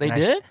 They And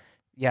did?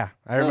 Yeah,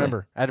 I Really?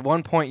 remember. At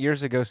one point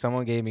years ago,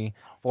 someone gave me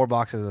 4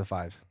 boxes of the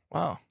 5s.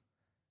 Wow.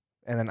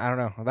 And then, I don't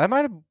know. That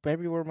might have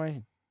maybe where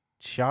my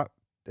shot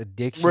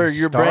addiction Where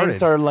your started. brain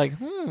started like,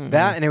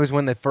 That, and it was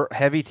when the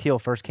heavy teal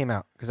first came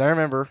out. Because I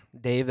remember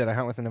Dave that I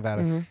hunt with in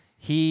Nevada, Mhm.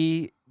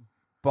 he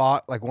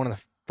bought like one of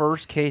the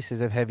first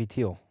cases of heavy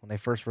teal when they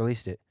first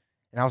released it.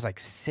 And I was like,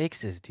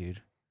 6s,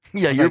 dude.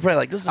 Yeah, It's you're like- probably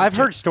like, this is I've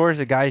heard stories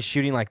of guys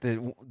shooting like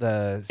the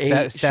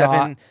 8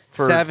 seven shot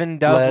for dove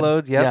lead.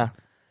 loads. Yep. Yeah.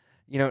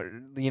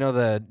 You know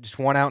the just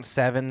 1 ounce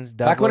 7s.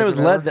 Dove Back when it loads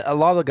was or whatever. lead, a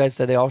lot of the guys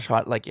said they all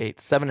shot like 8,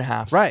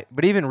 7.5. Right,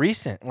 but even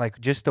recent, like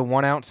just the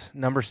 1 ounce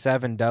number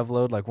 7 dove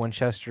load, like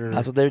Winchester.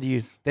 That's what they would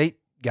use.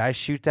 Guys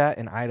shoot that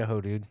in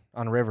Idaho, dude,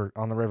 on the river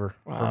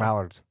for Wow.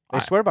 mallards. They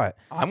swear by it.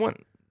 I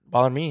wouldn't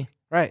bother me.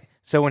 Right.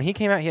 So when he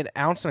came out, he had 1.25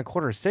 ounces of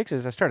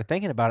 6s. I started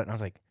thinking about it, and I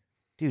was like,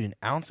 dude,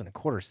 1.25 ounces of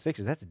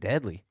 6s, that's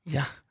deadly.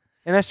 Yeah.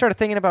 And I started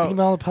thinking about Think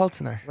about all the pellets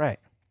in there. right.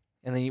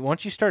 And then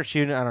once you start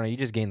shooting, I don't know, you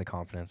just gain the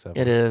confidence of it.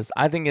 It is.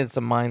 I think it's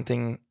a mind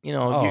thing. You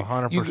know, Oh, you,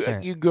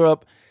 100%. you grew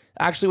up.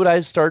 Actually, what I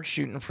started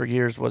shooting for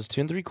years was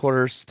 2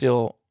 3/4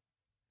 still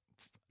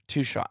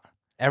 2-shot.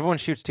 Everyone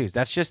shoots 2s.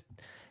 That's just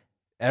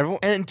everyone.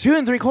 And 2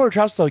 3/4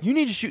 Travis was like, you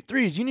need to shoot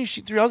 3s. You need to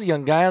shoot 3. I was a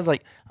young guy. I was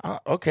like,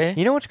 okay.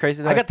 You know what's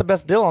crazy? Though? I got the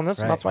best deal on this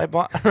one. Right. That's why I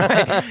bought.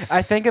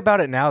 I think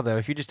about it now, though.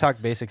 If you just talk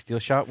basic steel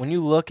shot, when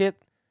you look at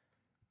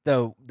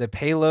the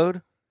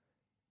payload,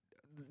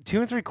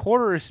 2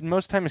 3/4 is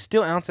most of the time is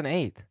still 1 1/8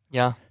 ounce.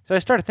 Yeah. So I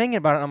started thinking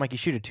about it. And I'm like, you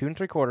shoot a 2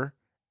 3/4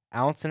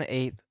 1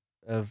 1/8 ounce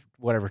of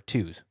whatever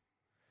 2s,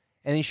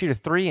 and then you shoot a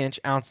 3-inch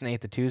 1 1/8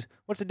 ounce of 2s.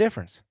 What's the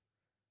difference?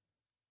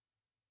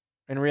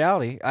 In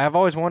reality, I've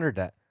always wondered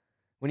that.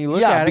 When you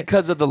look at it,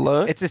 because of the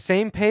load. it's the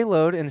same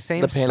payload and the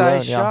same The payload,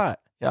 size yeah. shot,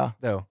 Yeah,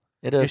 though.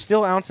 it You're is.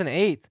 still 1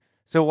 1/8 ounce.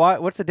 So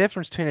what's the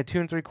difference between a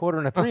 2 3/4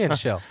 and a 3-inch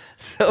shell?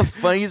 So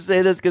funny you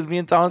say this because me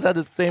and Thomas had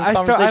the same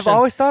conversation. I've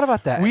always thought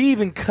about that. We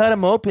even cut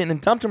them open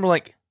and dumped them. We're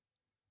like,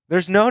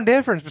 There's no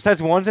difference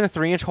besides one's in a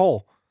 3-inch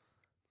hole.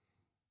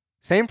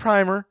 Same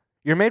primer.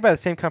 You're made by the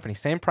same company.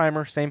 Same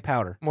primer, same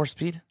powder. more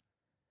speed?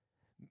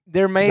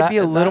 There may that- be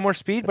a is little that- more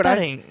speed, but but that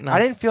ain't I enough.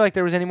 didn't feel like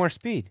there was any more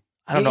speed.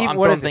 I don't know. Even- I'm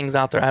what throwing is it? things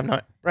out there. I have no.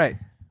 Right.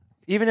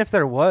 Even if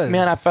there was.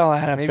 Man, I felt I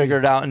had to maybe- figure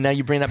it out, and now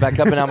you bring that back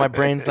up, and now my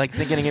brain's like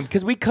thinking again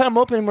because we cut them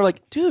open, and we're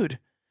like, dude,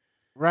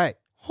 Right.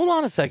 hold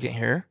on a second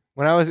here.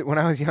 When I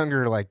was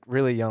younger, like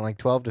really young, like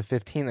 12 to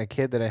 15, a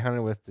kid that I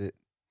hunted with that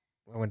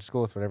I went to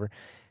school with, whatever,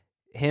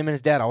 him and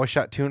his dad always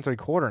shot 2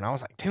 3/4, and I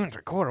was like, 2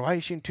 3/4? Why are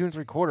you shooting 2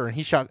 3/4? And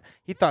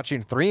he thought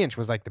shooting 3-inch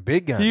was like the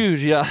big guns.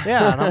 Huge, yeah.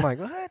 Yeah, and I'm like,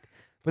 what?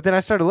 But then I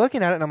started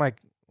looking at it, and I'm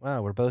like,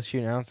 wow, we're both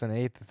shooting 1 1/8 ounce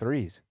of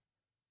 3s.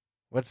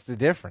 What's the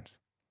difference?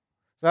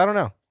 So I don't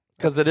know.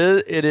 Because it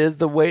is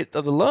the weight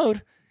of the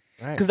load.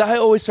 Right. Because I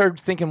always started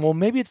thinking, well,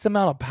 maybe it's the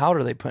amount of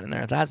powder they put in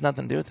there. That has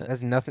nothing to do with it.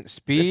 That's nothing.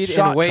 Speed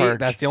shot and weight, charge.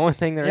 that's the only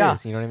thing there is. Yeah.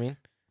 You know what I mean?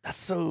 That's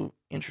so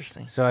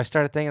interesting. So I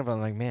started thinking about,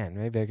 like, man,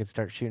 maybe I could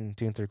start shooting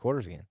 2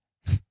 3/4 again.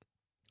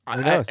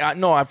 Who knows?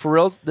 No, for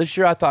reals, this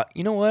year I thought,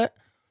 you know what?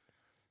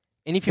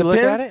 And if you look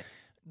Depends. at it,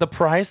 The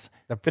price.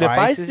 the But if I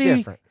price is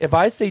different. if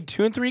I say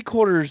 2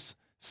 3/4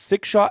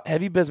 6-shot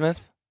heavy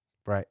bismuth,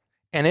 Right.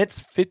 and it's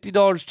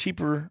 $50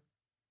 cheaper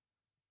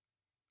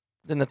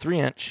than the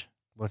 3-inch,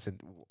 What's it?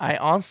 I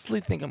honestly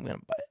think I'm gonna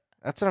buy it.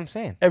 That's what I'm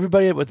saying.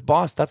 Everybody with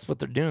Boss, that's what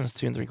they're doing is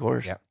 2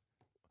 3/4. Yep.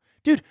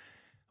 Dude,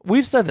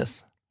 we've said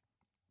this.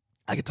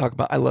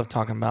 I love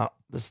talking about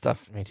this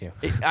stuff. Me too.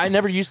 I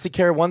never used to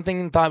care one thing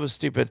and thought it was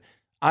stupid.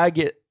 I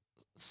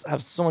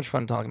have so much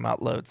fun talking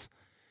about loads.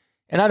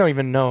 And I don't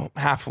even know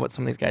half of what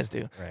some of these guys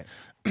do. Right.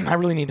 I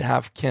really need to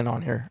have Ken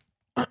on here.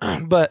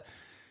 But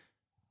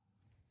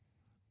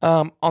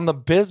on the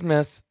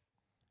bismuth,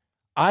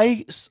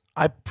 I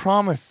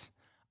promise,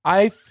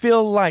 I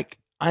feel like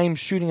I am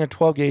shooting a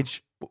 12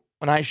 gauge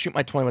when I shoot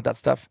my 20 with that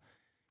stuff.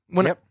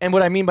 Yep. And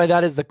what I mean by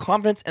that is the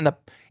confidence and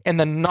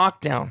the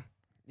knockdown.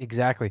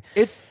 Exactly.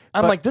 I'm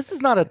But- like, this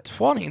is not a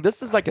 20.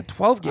 This is like a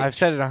 12 gauge. I've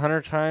said it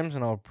 100 times,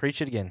 and I'll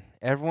preach it again.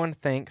 Everyone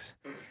thinks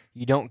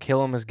you don't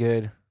kill them as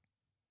good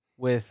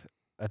with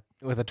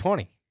a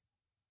 20.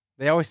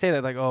 They always say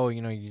that, like, oh,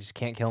 you just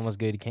can't kill them as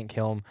good. You can't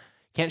kill them.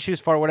 Can't shoot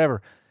as far,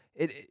 whatever.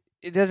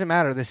 It doesn't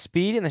matter. The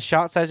speed and the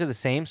shot size are the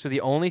same. So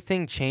the only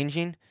thing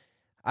changing,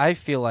 I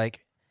feel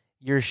like,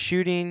 you're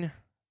shooting,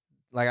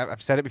 like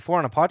I've said it before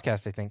on a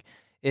podcast, I think,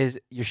 is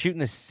you're shooting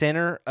the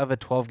center of a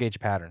 12-gauge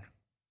pattern.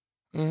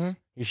 Mm-hmm.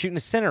 You're shooting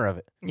the center of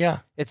it. Yeah.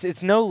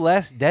 It's no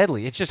less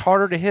deadly. It's just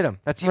harder to hit them.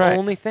 That's the Right.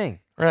 only thing.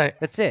 Right.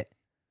 That's it.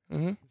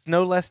 Mm-hmm. It's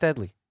no less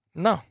deadly.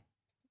 No.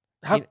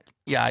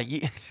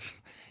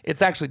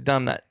 It's actually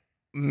dumb that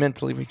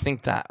mentally we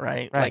think that,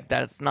 right? Like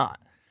that it's not.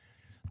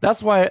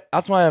 That's why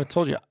I've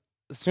told you,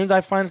 as soon as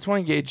I find a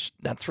 20 gauge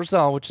that's for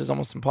sale, which is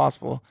almost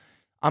impossible,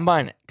 I'm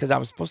buying it because I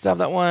was supposed to have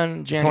that one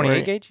in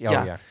January. 28 gauge? Oh,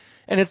 yeah.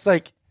 And it's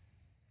like,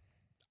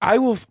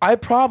 it'll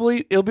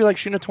be like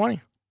shooting a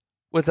 20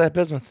 with that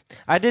bismuth.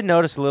 I did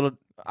notice a little.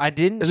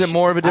 Is it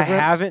more of a difference? I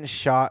haven't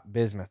shot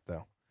bismuth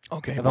though.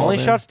 Okay. I've only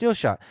shot steel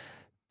shot.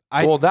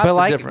 That's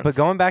the difference. But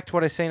going back to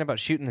what I was saying about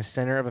shooting the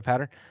center of a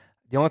pattern,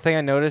 the only thing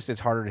I noticed, it's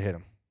harder to hit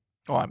them.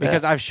 Oh, I bet.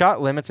 Because I've shot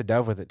limits of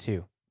dove with it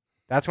too.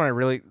 That's when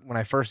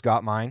I first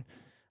got mine,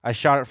 I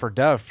shot it for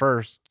dove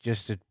first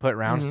just to put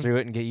rounds through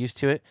it and get used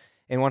to it.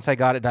 And once I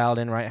got it dialed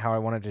in right how I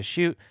wanted to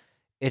shoot,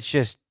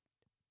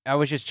 I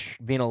was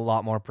just being a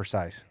lot more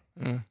precise.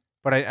 Mm.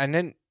 But I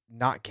didn't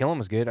not kill them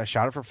as good. I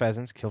shot it for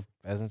pheasants, killed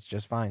pheasants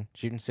just fine,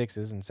 shooting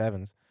 6s and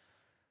 7s.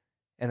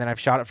 And then I've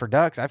shot it for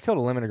ducks. I've killed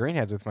a limit of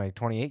greenheads with my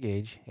 28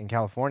 gauge in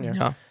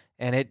California,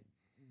 and it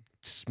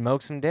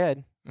smokes them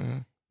dead.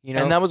 Mm-hmm.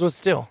 And that was with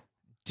steel.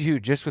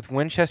 Dude, just with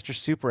Winchester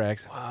Super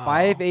X,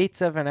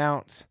 5/8 of an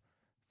ounce.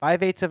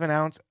 5/8 of an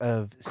ounce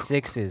of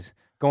 6s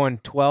going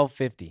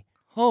 1250.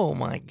 Oh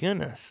my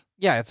goodness!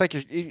 Yeah, it's like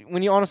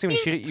when you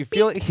shoot it, you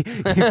feel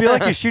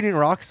like you're shooting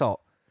rock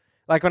salt.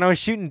 Like when I was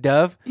shooting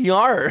dove, you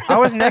are. I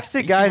was next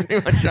to guys.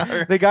 You pretty much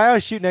are. The guy I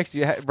was shooting next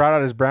to brought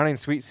out his Browning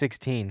Sweet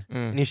 16,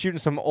 and he's shooting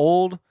some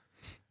old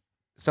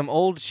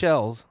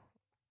shells,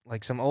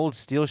 like some old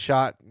steel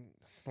shot,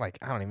 like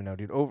I don't even know,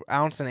 dude, over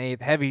ounce and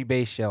eighth heavy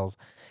base shells,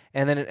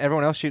 and then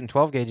everyone else shooting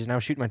 12 gauges, and I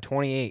was shooting my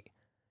 28,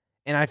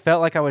 and I felt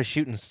like I was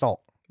shooting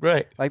salt.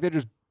 Right. Like they're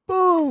just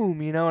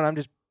boom, and I'm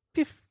just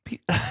piff,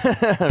 piff,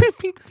 piff,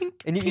 piff.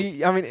 And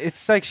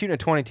it's like shooting a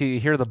 22. You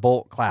hear the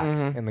bolt clap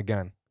in the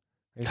gun.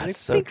 It's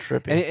That's like, so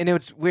trippy. And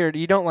it's weird.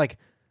 You don't like.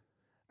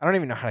 I don't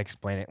even know how to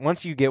explain it.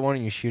 Once you get one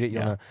and you shoot it,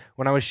 you'll know.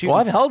 When I was shooting,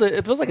 I've held it.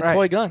 It feels like a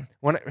toy gun.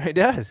 It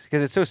does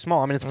because it's so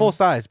small. I mean, it's full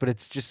size, but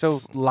it's just so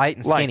light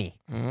and skinny.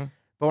 Mm-hmm.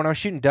 But when I was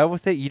shooting dove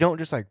with it, you don't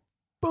just like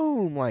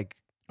boom, like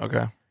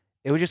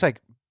it was just like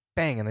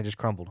bang, and they just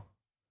crumbled.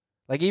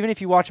 Like even if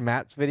you watch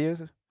Matt's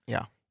videos,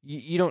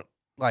 you don't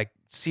like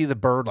see the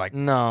bird like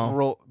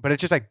roll, but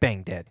it's just like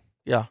bang, dead.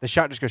 Yeah, the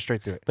shot just goes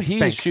straight through it. But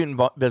he's shooting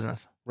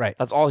bismuth. Right,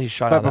 that's all he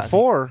shot. But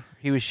before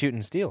he was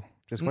shooting steel,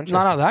 just Winchester.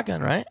 Not out of that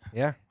gun, right?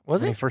 Yeah,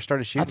 was when he? He first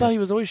started shooting. I thought he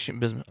was always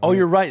shooting bismuth. Oh,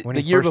 you're right.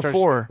 The year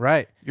before,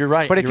 right? You're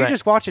right. But if you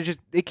just watch it,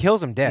 it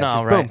kills him dead. No,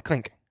 just right? Boom,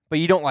 clink. But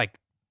you don't like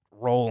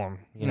roll him.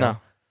 No.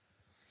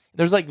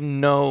 There's like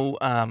no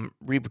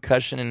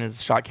repercussion in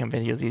his shot cam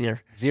videos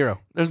either.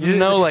 Zero. There's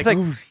no like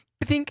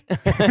think.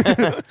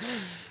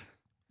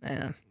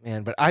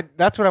 Man, but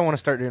that's what I want to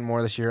start doing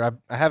more this year.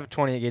 I have a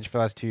 28 gauge for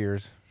the last 2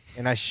 years,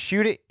 and I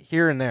shoot it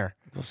here and there.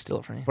 We'll steal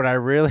it from you. But I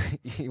really,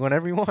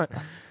 whenever you want.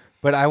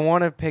 But I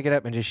want to pick it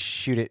up and just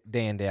shoot it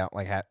day in, day out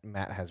like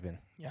Matt has been.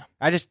 Yeah.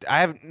 I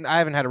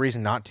haven't had a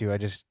reason not to. I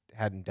just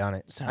hadn't done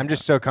it. I'm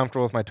just so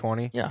comfortable with my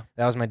 20. Yeah.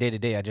 That was my day to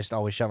day. I just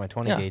always shot my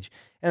 20 gauge.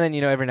 And then,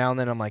 every now and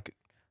then I'm like,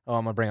 oh,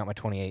 I'm going to bring out my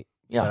 28.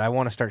 Yeah. But I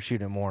want to start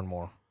shooting it more and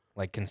more,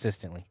 like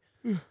consistently.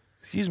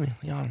 Excuse me.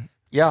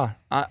 Yeah.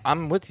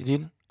 I'm with you,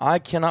 dude. I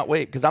cannot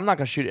wait because I'm not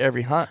going to shoot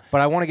every hunt.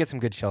 But I want to get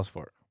some good shells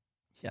for it.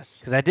 Yes.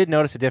 Because I did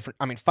notice a difference.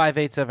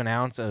 5/8 of an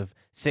ounce of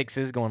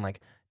 6s going like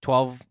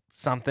 12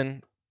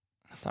 something.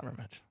 That's not very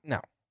much.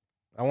 No.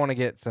 I want to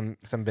get some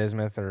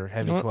bismuth or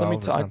heavy 12 or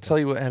something. I'll tell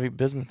you what heavy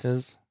bismuth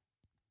is.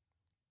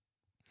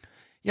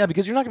 Yeah,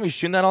 because you're not going to be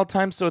shooting that all the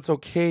time, so it's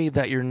okay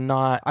that you're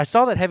not. I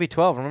saw that heavy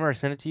 12. Remember I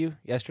sent it to you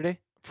yesterday?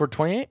 For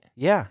 28?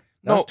 Yeah.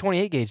 That was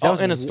 28 gauge. That was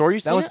in a store you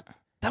seen it?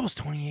 That was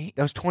 28.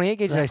 That was 28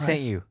 gauge that I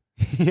sent you.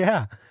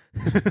 Yeah.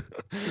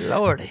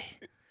 Lordy.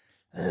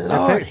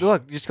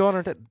 Look, just go on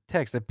our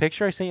text. The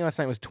picture I sent you last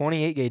night was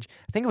 28 gauge.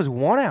 I think it was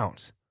 1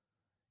 ounce.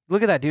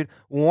 Look at that, dude.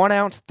 1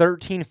 ounce,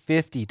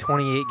 1350,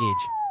 28 gauge.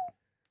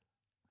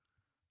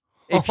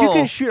 If you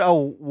can shoot a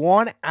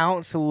 1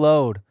 ounce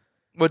load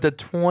with a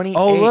 28.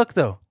 Oh, look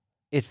though,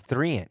 it's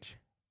 3-inch.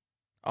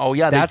 Oh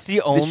yeah, that's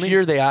the only. This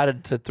year they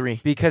added to 3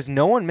 because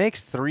no one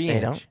makes 3-inch. They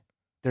don't.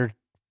 They're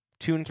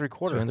 2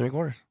 3/4. 2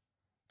 3/4.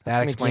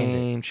 That explains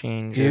game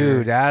changer,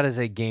 dude. That is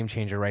a game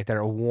changer right there.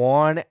 A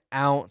 1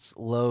 ounce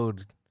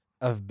load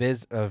of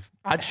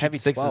I'd heavy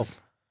shoot 6s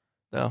 12.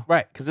 though,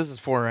 right? Because this is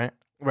 4, right?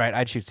 Right.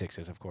 I'd shoot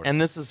 6s, of course. And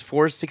this is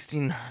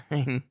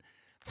 $4.69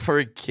 for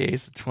a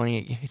case of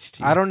 28 gauge.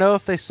 I don't know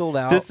if they sold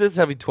out. This is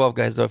heavy 12,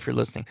 guys. Though, if you're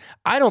listening,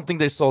 I don't think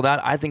they sold out.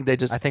 I think they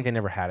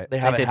never had it. They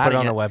haven't put it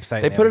on the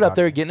website. They put it up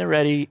there, getting it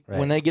ready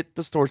when they get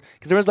the stores.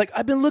 Because everyone's like,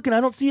 "I've been looking. I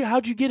don't see it.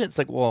 How'd you get it?" It's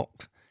like, well,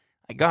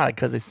 I got it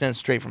because they sent it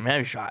straight from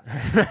Heavy Shot.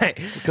 Right.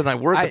 Because I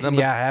work with them.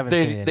 Yeah, I haven't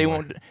seen it They anymore.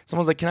 won't.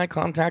 Someone's like, "Can I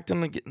contact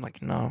them?" And I'm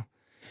like, no.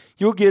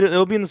 You'll get it.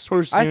 It'll be in the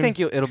stores soon. I think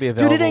it'll be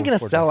available. Dude, it ain't gonna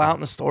for sell December. out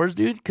in the stores,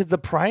 dude. Because the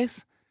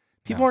price,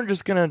 people aren't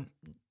just gonna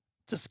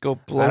just go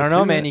blow. I don't know,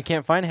 through man. it. You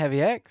can't find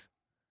Heavy X.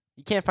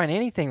 You can't find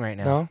anything right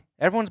now. No.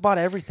 Everyone's bought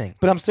everything.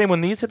 But I'm saying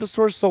when these hit the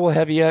stores, so will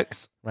Heavy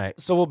X, Right.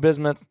 so will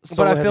Bismuth. So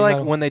But will I feel Heavy like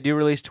Metal. when they do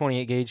release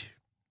 28 gauge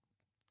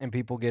and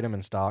people get them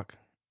in stock,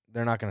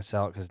 they're not going to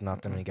sell it because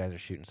not that many guys are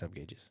shooting sub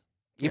gauges.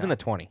 Even Yeah.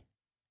 the 20.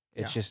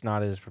 It's Yeah. just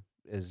not as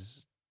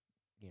it's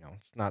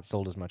not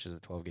sold as much as a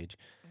 12 gauge.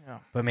 Yeah.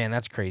 But man,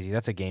 that's crazy.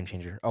 That's a game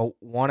changer. Oh,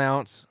 1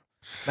 ounce.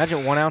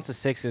 Imagine 1 ounce of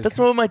 6 is. That's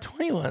what my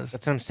 20 was.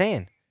 That's what I'm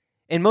saying.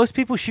 And most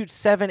people shoot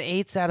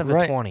 7/8 out of a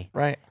Right. 20.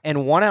 Right.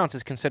 And 1 ounce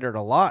is considered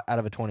a lot out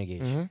of a 20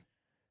 gauge. Mm-hmm.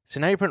 So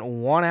now you're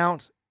putting 1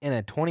 ounce in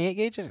a 28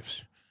 gauge?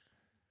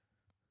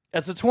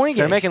 That's a 20 gauge.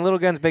 They're making little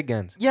guns big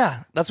guns.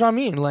 Yeah, that's what I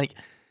mean. Like,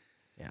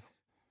 Yeah.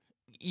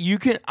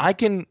 I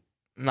can,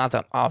 not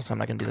that, obviously I'm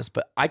not going to do this,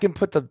 but I can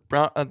put the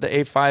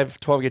A5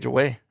 12 gauge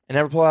away and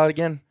never pull it out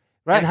again.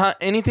 Right. And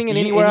anything and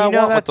And you- anywhere and you I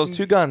know want that- with those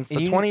two guns, the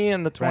and you- 20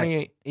 and the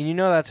 28. And you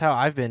know that's how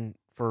I've been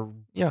for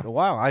Yeah. a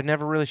while. I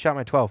never really shot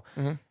my 12.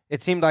 Mhm.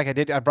 It seemed like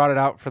I brought it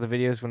out for the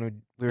videos when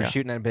we were Yeah.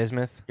 shooting at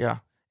Bismuth. Yeah.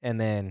 And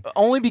then,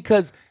 Only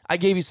because I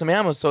gave you some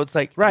ammo, so it's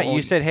like. right, well,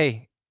 you said,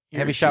 hey, you're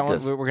heavy gonna shot shoot one,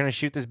 this. we're going to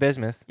shoot this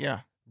Bismuth.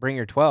 Yeah. Bring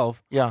your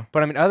 12. Yeah.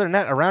 But I mean, other than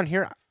that, around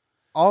here,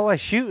 all I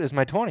shoot is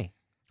my 20.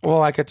 Well,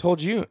 like I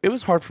told you, it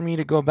was hard for me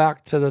to go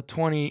back to the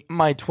 20,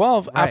 my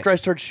 12 Right. after I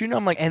started shooting.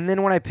 I'm like, And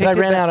then when I but picked I it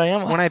ran back, out of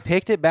ammo. when I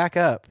picked it back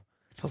up,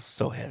 It feels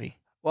so heavy.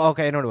 well,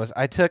 okay, I know what it was.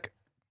 I took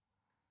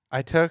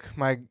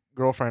my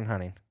girlfriend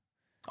hunting.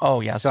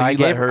 Oh, yeah. So So, I you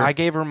let gave her. I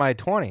gave her my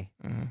 20.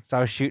 Mhm. So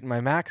I was shooting my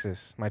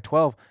Maxis, my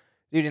 12.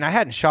 Dude, and I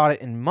hadn't shot it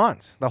in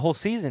months, the whole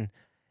season.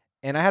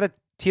 And I had a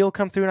teal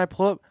come through and I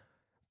pull up.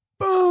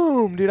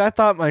 Boom! Dude, I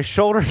thought my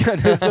shoulder got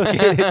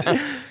dislocated.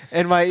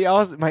 And my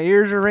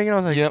ears are ringing. I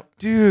was like, Yep.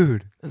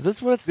 dude, Is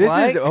this what it's this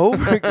like? is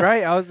over,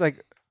 right? I was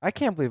like, I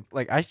can't believe,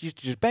 like, I used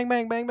to just bang,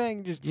 bang, bang,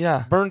 bang, just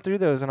Yeah. burn through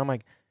those. And I'm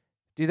like,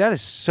 dude, that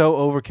is so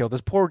overkill.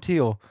 This poor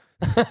teal.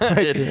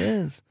 It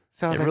is.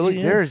 So I was It like, really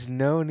dude, there is. is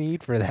no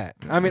need for that.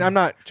 I mean, I'm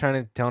not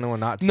trying to tell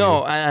anyone not to.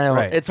 No, I know.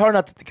 Right. It's hard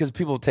not to, because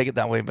people take it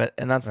that way,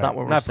 and that's Right. not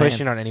what I'm we're not saying.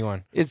 pushing on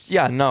anyone. It's,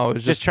 yeah, no. It's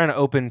Just just, trying to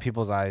open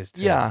people's eyes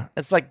to yeah.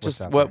 It's like what's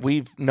just out what there.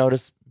 we've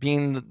noticed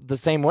being the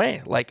same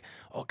way. Like,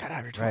 oh, gotta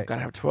have your 12, Right.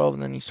 gotta have 12.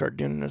 And then you start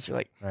doing this. You're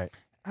like, Right.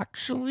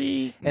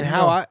 actually. And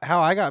no.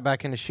 how I got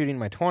back into shooting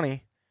my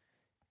 20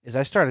 is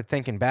I started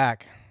thinking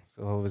back.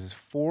 So it was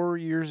 4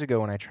 years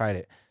ago when I tried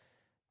it.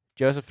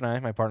 Joseph and I,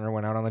 my partner,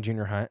 went out on the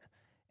junior hunt,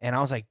 and I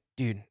was like,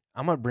 dude,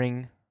 I'm gonna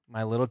bring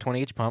my little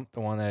 20-gauge pump, the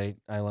one that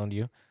I loaned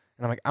you, and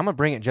I'm like, I'm gonna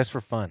bring it just for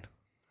fun.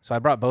 So I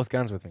brought both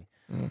guns with me,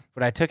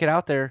 but I took it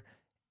out there,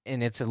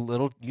 and it's a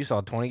little, you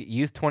saw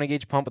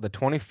 20-gauge pump with a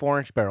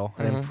 24-inch barrel,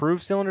 an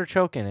improved cylinder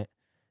choke in it,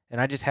 and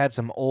I just had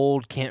some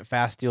old Kent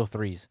Fast Steel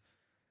 3s.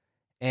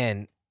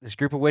 And this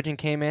group of widgeon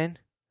came in,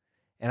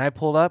 and I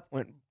pulled up,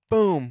 went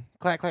boom,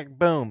 clack, clack,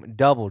 boom,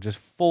 double, just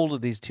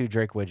folded these two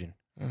Drake widgeon.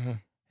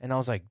 Mhm. And I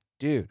was like,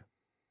 dude.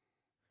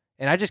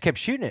 And I just kept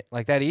shooting it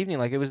like that evening,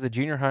 like it was the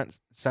junior hunt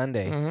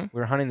Sunday. Mhm. We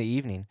were hunting the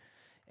evening,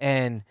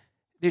 and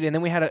dude, and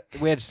then we had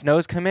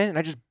snows come in, and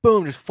I just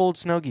boom, just fold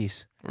snow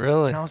geese.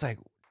 Really? And I was like,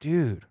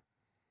 dude,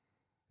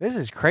 this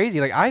is crazy.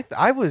 Like I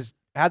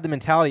had the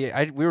mentality.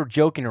 We were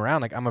joking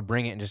around, like I'm gonna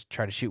bring it and just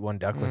try to shoot one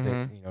duck with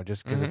it,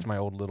 just because it's my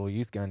old little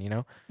youth gun,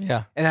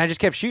 Yeah. And I just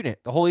kept shooting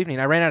it the whole evening.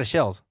 I ran out of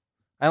shells.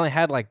 I only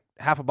had like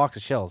half a box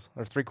of shells,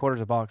 or 3/4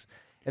 of a box.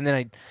 And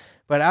then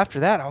but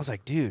after that, I was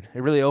like, dude,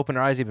 it really opened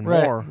our eyes even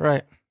more.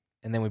 Right.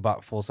 And then we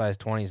bought full size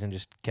 20s and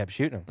just kept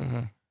shooting them. Mm-hmm.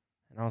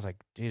 And I was like,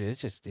 dude,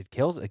 it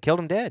killed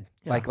them dead.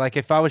 Yeah. Like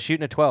if I was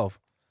shooting a 12.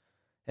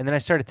 And then I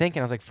started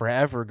thinking, I was like,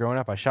 forever growing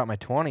up, I shot my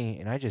 20,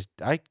 and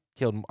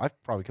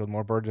I've probably killed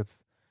more birds with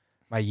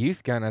my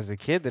youth gun as a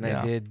kid than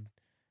I did,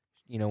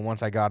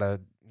 once I got an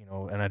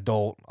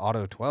adult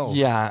auto 12.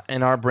 Yeah,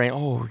 in our brain,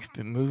 we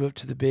could move up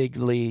to the big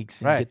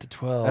leagues and Right. get to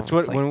 12. That's what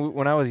It's like,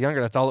 when I was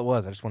younger, that's all it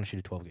was. I just want to shoot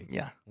a 12 gauge.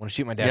 yeah. I want to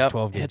shoot my dad's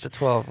 12 gauge. Hit the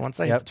 12. Once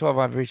I hit Yep. the 12,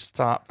 I've reached the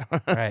top.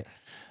 Right.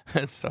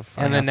 It's so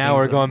funny. And then how now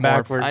we're things going morph.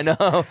 backwards. I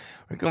know.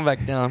 We're going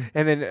back down.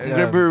 And then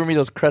Remember me,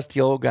 those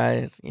crusty old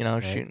guys,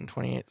 shooting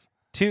 28s.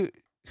 2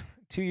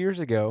 years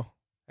ago,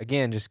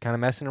 again, just kind of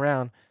messing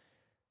around,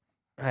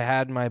 I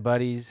had my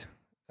buddy's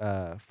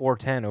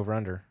 410 over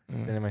under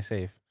sitting in my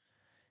safe,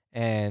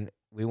 and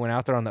we went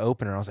out there on the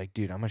opener. I was like,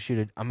 dude, I'm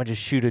gonna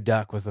just shoot a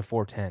duck with the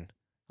 410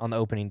 on the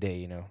opening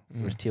day. There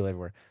was teal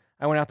everywhere.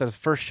 I went out there, the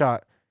first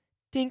shot,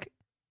 dink,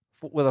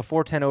 with a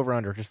 410 over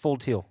under, just full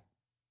teal.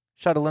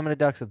 Shot a limited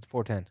ducks at the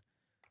 410.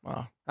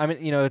 Wow. I mean,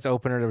 it's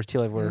opener. There was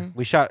teal everywhere. Mhm.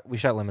 We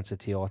shot limits of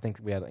teal. I think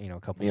we had a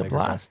couple. Be a bigger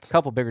blast. ducks,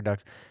 couple bigger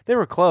ducks. They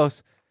were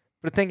close,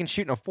 but thinking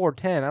shooting a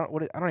 410.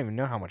 I don't even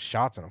know how much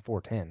shots on a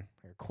 410.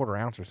 Like a 1/4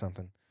 ounce or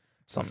something.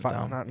 Something Fi-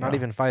 down. Not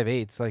even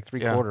 5/8, like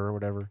 3/4 or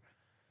whatever.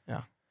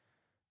 Yeah.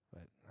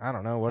 But I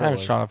don't know what I it haven't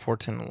was. shot a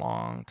 410 in a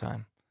long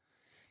time.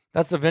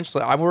 That's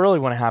eventually. I really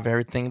want to have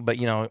everything, but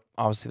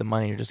obviously the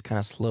money, you're just kind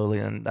of slowly,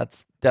 and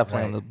that's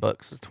definitely on the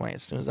books. Is 20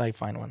 as soon as I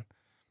find one.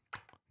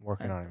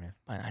 Working on it,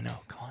 man. I know.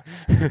 Come on.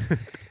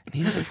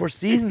 Need it before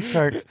season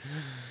starts.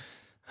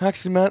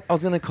 Actually, Matt, I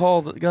was gonna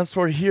call the gun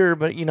store here,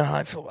 but you know how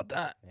I feel about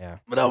that. Yeah.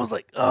 But I was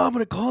like, oh, I'm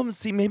gonna call them and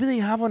see. Maybe they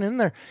have one in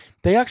there.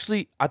 They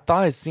actually, I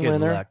thought I seen one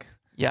in there. luck.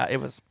 Yeah, it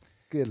was.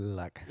 Good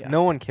luck. Yeah.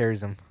 No one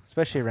carries them,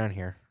 especially around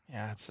here.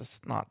 Yeah, it's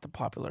just not the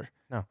popular.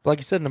 No. But like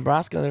you said,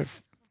 Nebraska,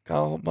 they've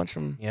got a whole bunch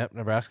of them. Yep,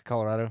 Nebraska,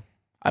 Colorado.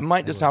 I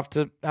might just have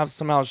to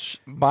somehow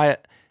buy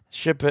it,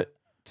 ship it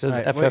to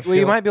the FF. What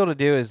you might be able to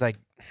do is like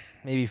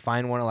maybe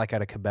find one like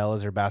at a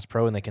Cabela's or Bass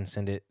Pro, and they can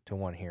send it to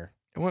one here.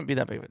 It wouldn't be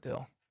that big of a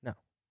deal. No.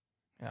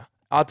 Yeah.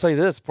 I'll tell you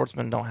this,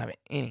 sportsmen don't have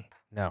any.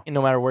 No.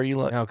 No matter where you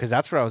look. No, because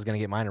that's where I was going to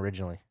get mine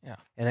originally. Yeah.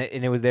 And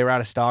it was they were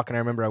out of stock, and I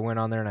remember I went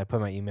on there and I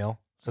put my email,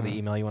 so they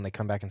email you when they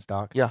come back in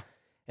stock. Yeah.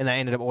 And I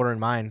ended up ordering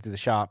mine through the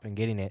shop and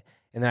getting it.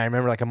 And then I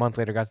remember like a month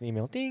later got an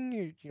email,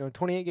 ding,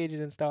 28 gauges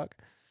in stock.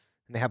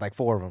 And they had like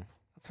 4 of them.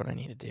 That's what I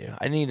need to do.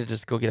 I need to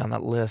just go get on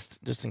that list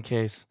just in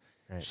case.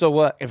 Right. So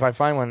what if I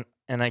find one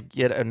and I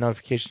get a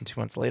notification 2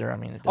 months later? I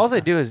mean, All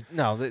they do is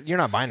you're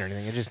not buying or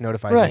anything. It just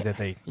notifies you that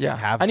they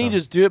have. I need to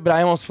just do it, but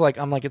I almost feel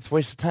like it's a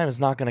waste of time. It's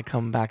not going to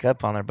come back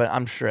up on there, but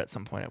I'm sure at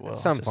some point it will. At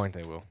some point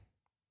they will.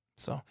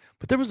 So,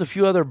 but there was a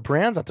few other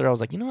brands out there. I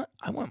was like, you know what?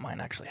 I wouldn't mind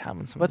actually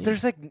having some. But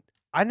there's like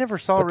I never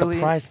saw but really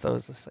the price though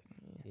is just like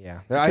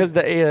because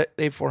the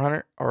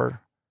A400 or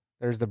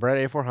there's the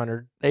Brett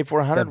A400.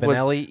 A400 the was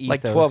Benelli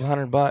like Ethos.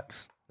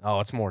 $1,200.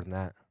 Oh, it's more than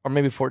that. Or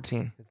maybe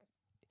 14.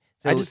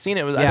 So I just seen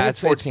it. I think it's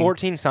 14.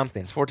 14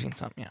 something. It's 14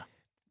 something, yeah.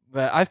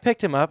 But I've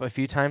picked him up a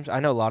few times. I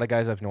know a lot of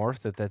guys up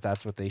north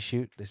that's what they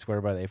shoot. They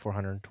swear by the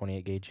A400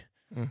 28 gauge.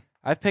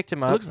 I've picked him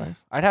It up. looks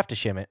nice. I'd have to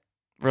shim it.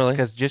 Really?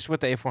 Because just with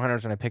the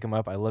A400s, when I pick them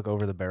up, I look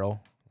over the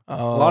barrel.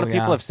 Oh, a lot of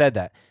people have said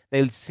that.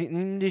 They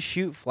seem to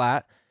shoot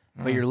flat,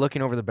 but you're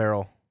looking over the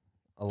barrel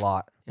a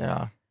lot.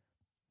 Yeah.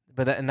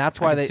 But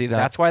that's why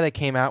that's why they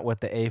came out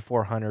with the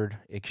A400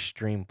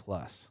 Extreme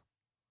Plus.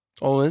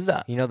 Oh, is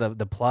that? You know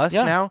the Plus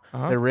now?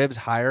 The rib's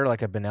higher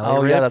like a Benelli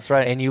Oh, rib. yeah, that's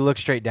right. And you look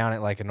straight down it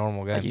like a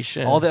normal gun. Like you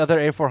should. All the other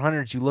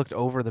A400s, you looked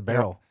over the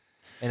barrel.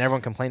 And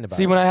everyone complained about it.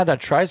 See, when I had that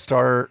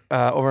TriStar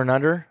over and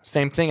under,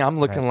 same thing. I'm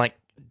looking like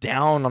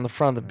down on the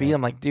front of the bead.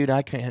 I'm like, dude,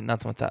 I couldn't hit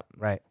nothing with that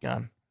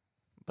gun.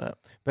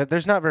 But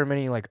there's not very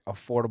many like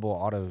affordable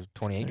auto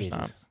 28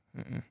 gauges.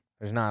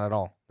 There's not at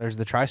all. There's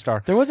the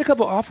TriStar. There was a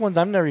couple off ones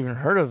I've never even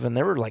heard of, and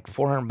they were like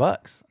 $400.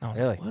 And I was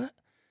like, what?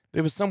 But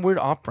it was some weird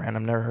off brand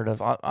I've never heard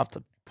of. I'll have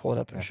to pull it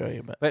up and show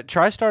you. But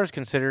TriStar is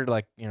considered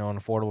like an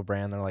affordable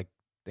brand. They're like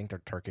I think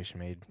they're Turkish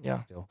made.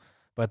 Yeah. Still,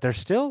 but they're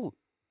still.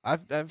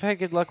 I've had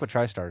good luck with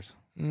TriStars.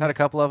 Had a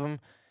couple of them,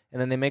 and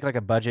then they make like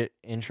a budget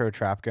intro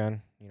trap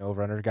gun.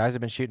 Over under. Guys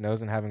have been shooting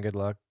those and having good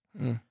luck.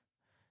 And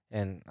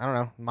I don't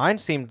know. Mine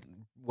seemed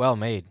well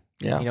made.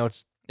 Yeah.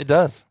 It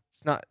does.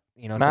 It's not.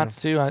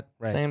 Matt's too.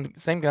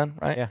 Same gun,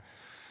 right? Yeah.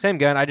 Same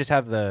gun. I just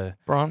have the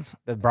bronze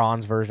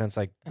version. It's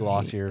like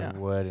glossier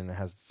wood and it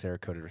has the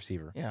Cerakoted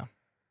receiver. Yeah.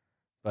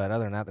 But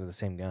other than that, they're the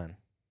same gun.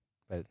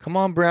 But come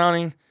on,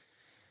 Browning,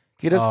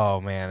 get us.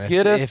 Oh man,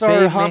 get us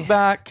our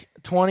humpback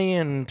 20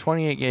 and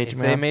 28 gauge. If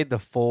man, they made the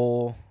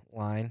full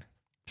line,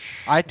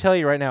 I tell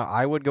you right now,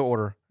 I would go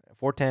order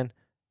 410,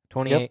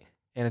 28,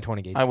 and a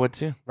 20 gauge. I would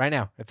too. Right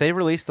now, if they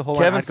release the whole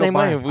Kevin, line, I'd same go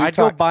buy way. them. I'd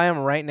go buy them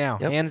right now,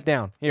 hands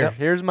down.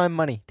 Here's my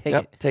money. Take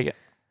it. Take it.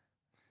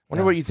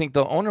 Wonder what you think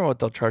they'll own or what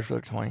they'll charge for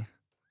their 20.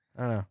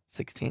 I don't know.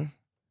 16.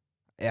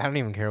 Yeah, I don't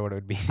even care what it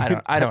would be. I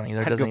don't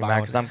either. It doesn't even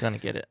matter because I'm gonna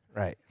get it.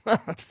 Right.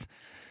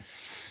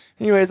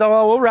 Anyways,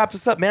 we'll wrap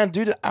this up, man.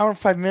 Dude, an hour and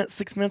 5 minutes,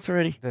 6 minutes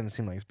already. Doesn't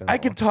seem like it's been. I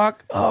could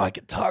talk. I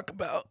could talk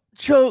about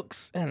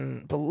chokes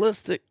and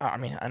ballistic. I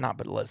mean, not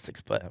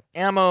ballistics, but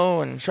ammo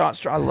and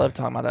shotstring. I love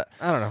talking about that.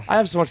 I don't know. I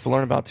have so much to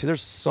learn about too.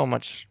 There's so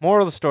much.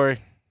 Moral of the story: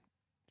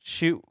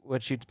 shoot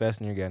what shoots best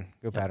in your gun.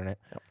 Go pattern it.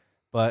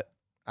 But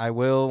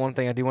one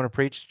thing I do want to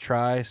preach: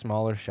 try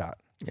smaller shot.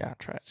 Yeah,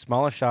 try it.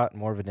 Smaller shot,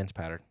 more of a dense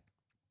pattern.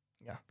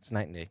 Yeah, it's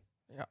night and day.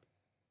 Yeah.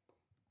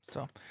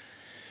 So,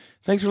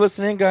 thanks for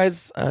listening,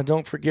 guys.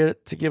 Don't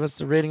forget to give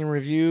us a rating and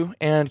review,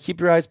 and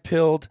keep your eyes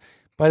peeled.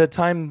 By the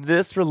time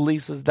this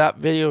releases, that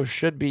video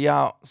should be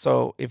out.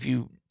 So if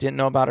you didn't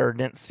know about it or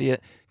didn't see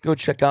it, go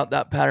check out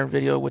that pattern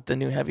video with the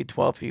new Heavy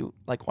 12 if you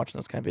like watching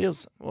those kind of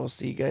videos. We'll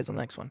see you guys on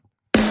the next one.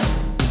 We're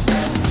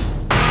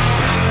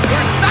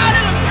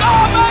excited. Let's go,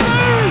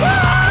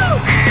 baby!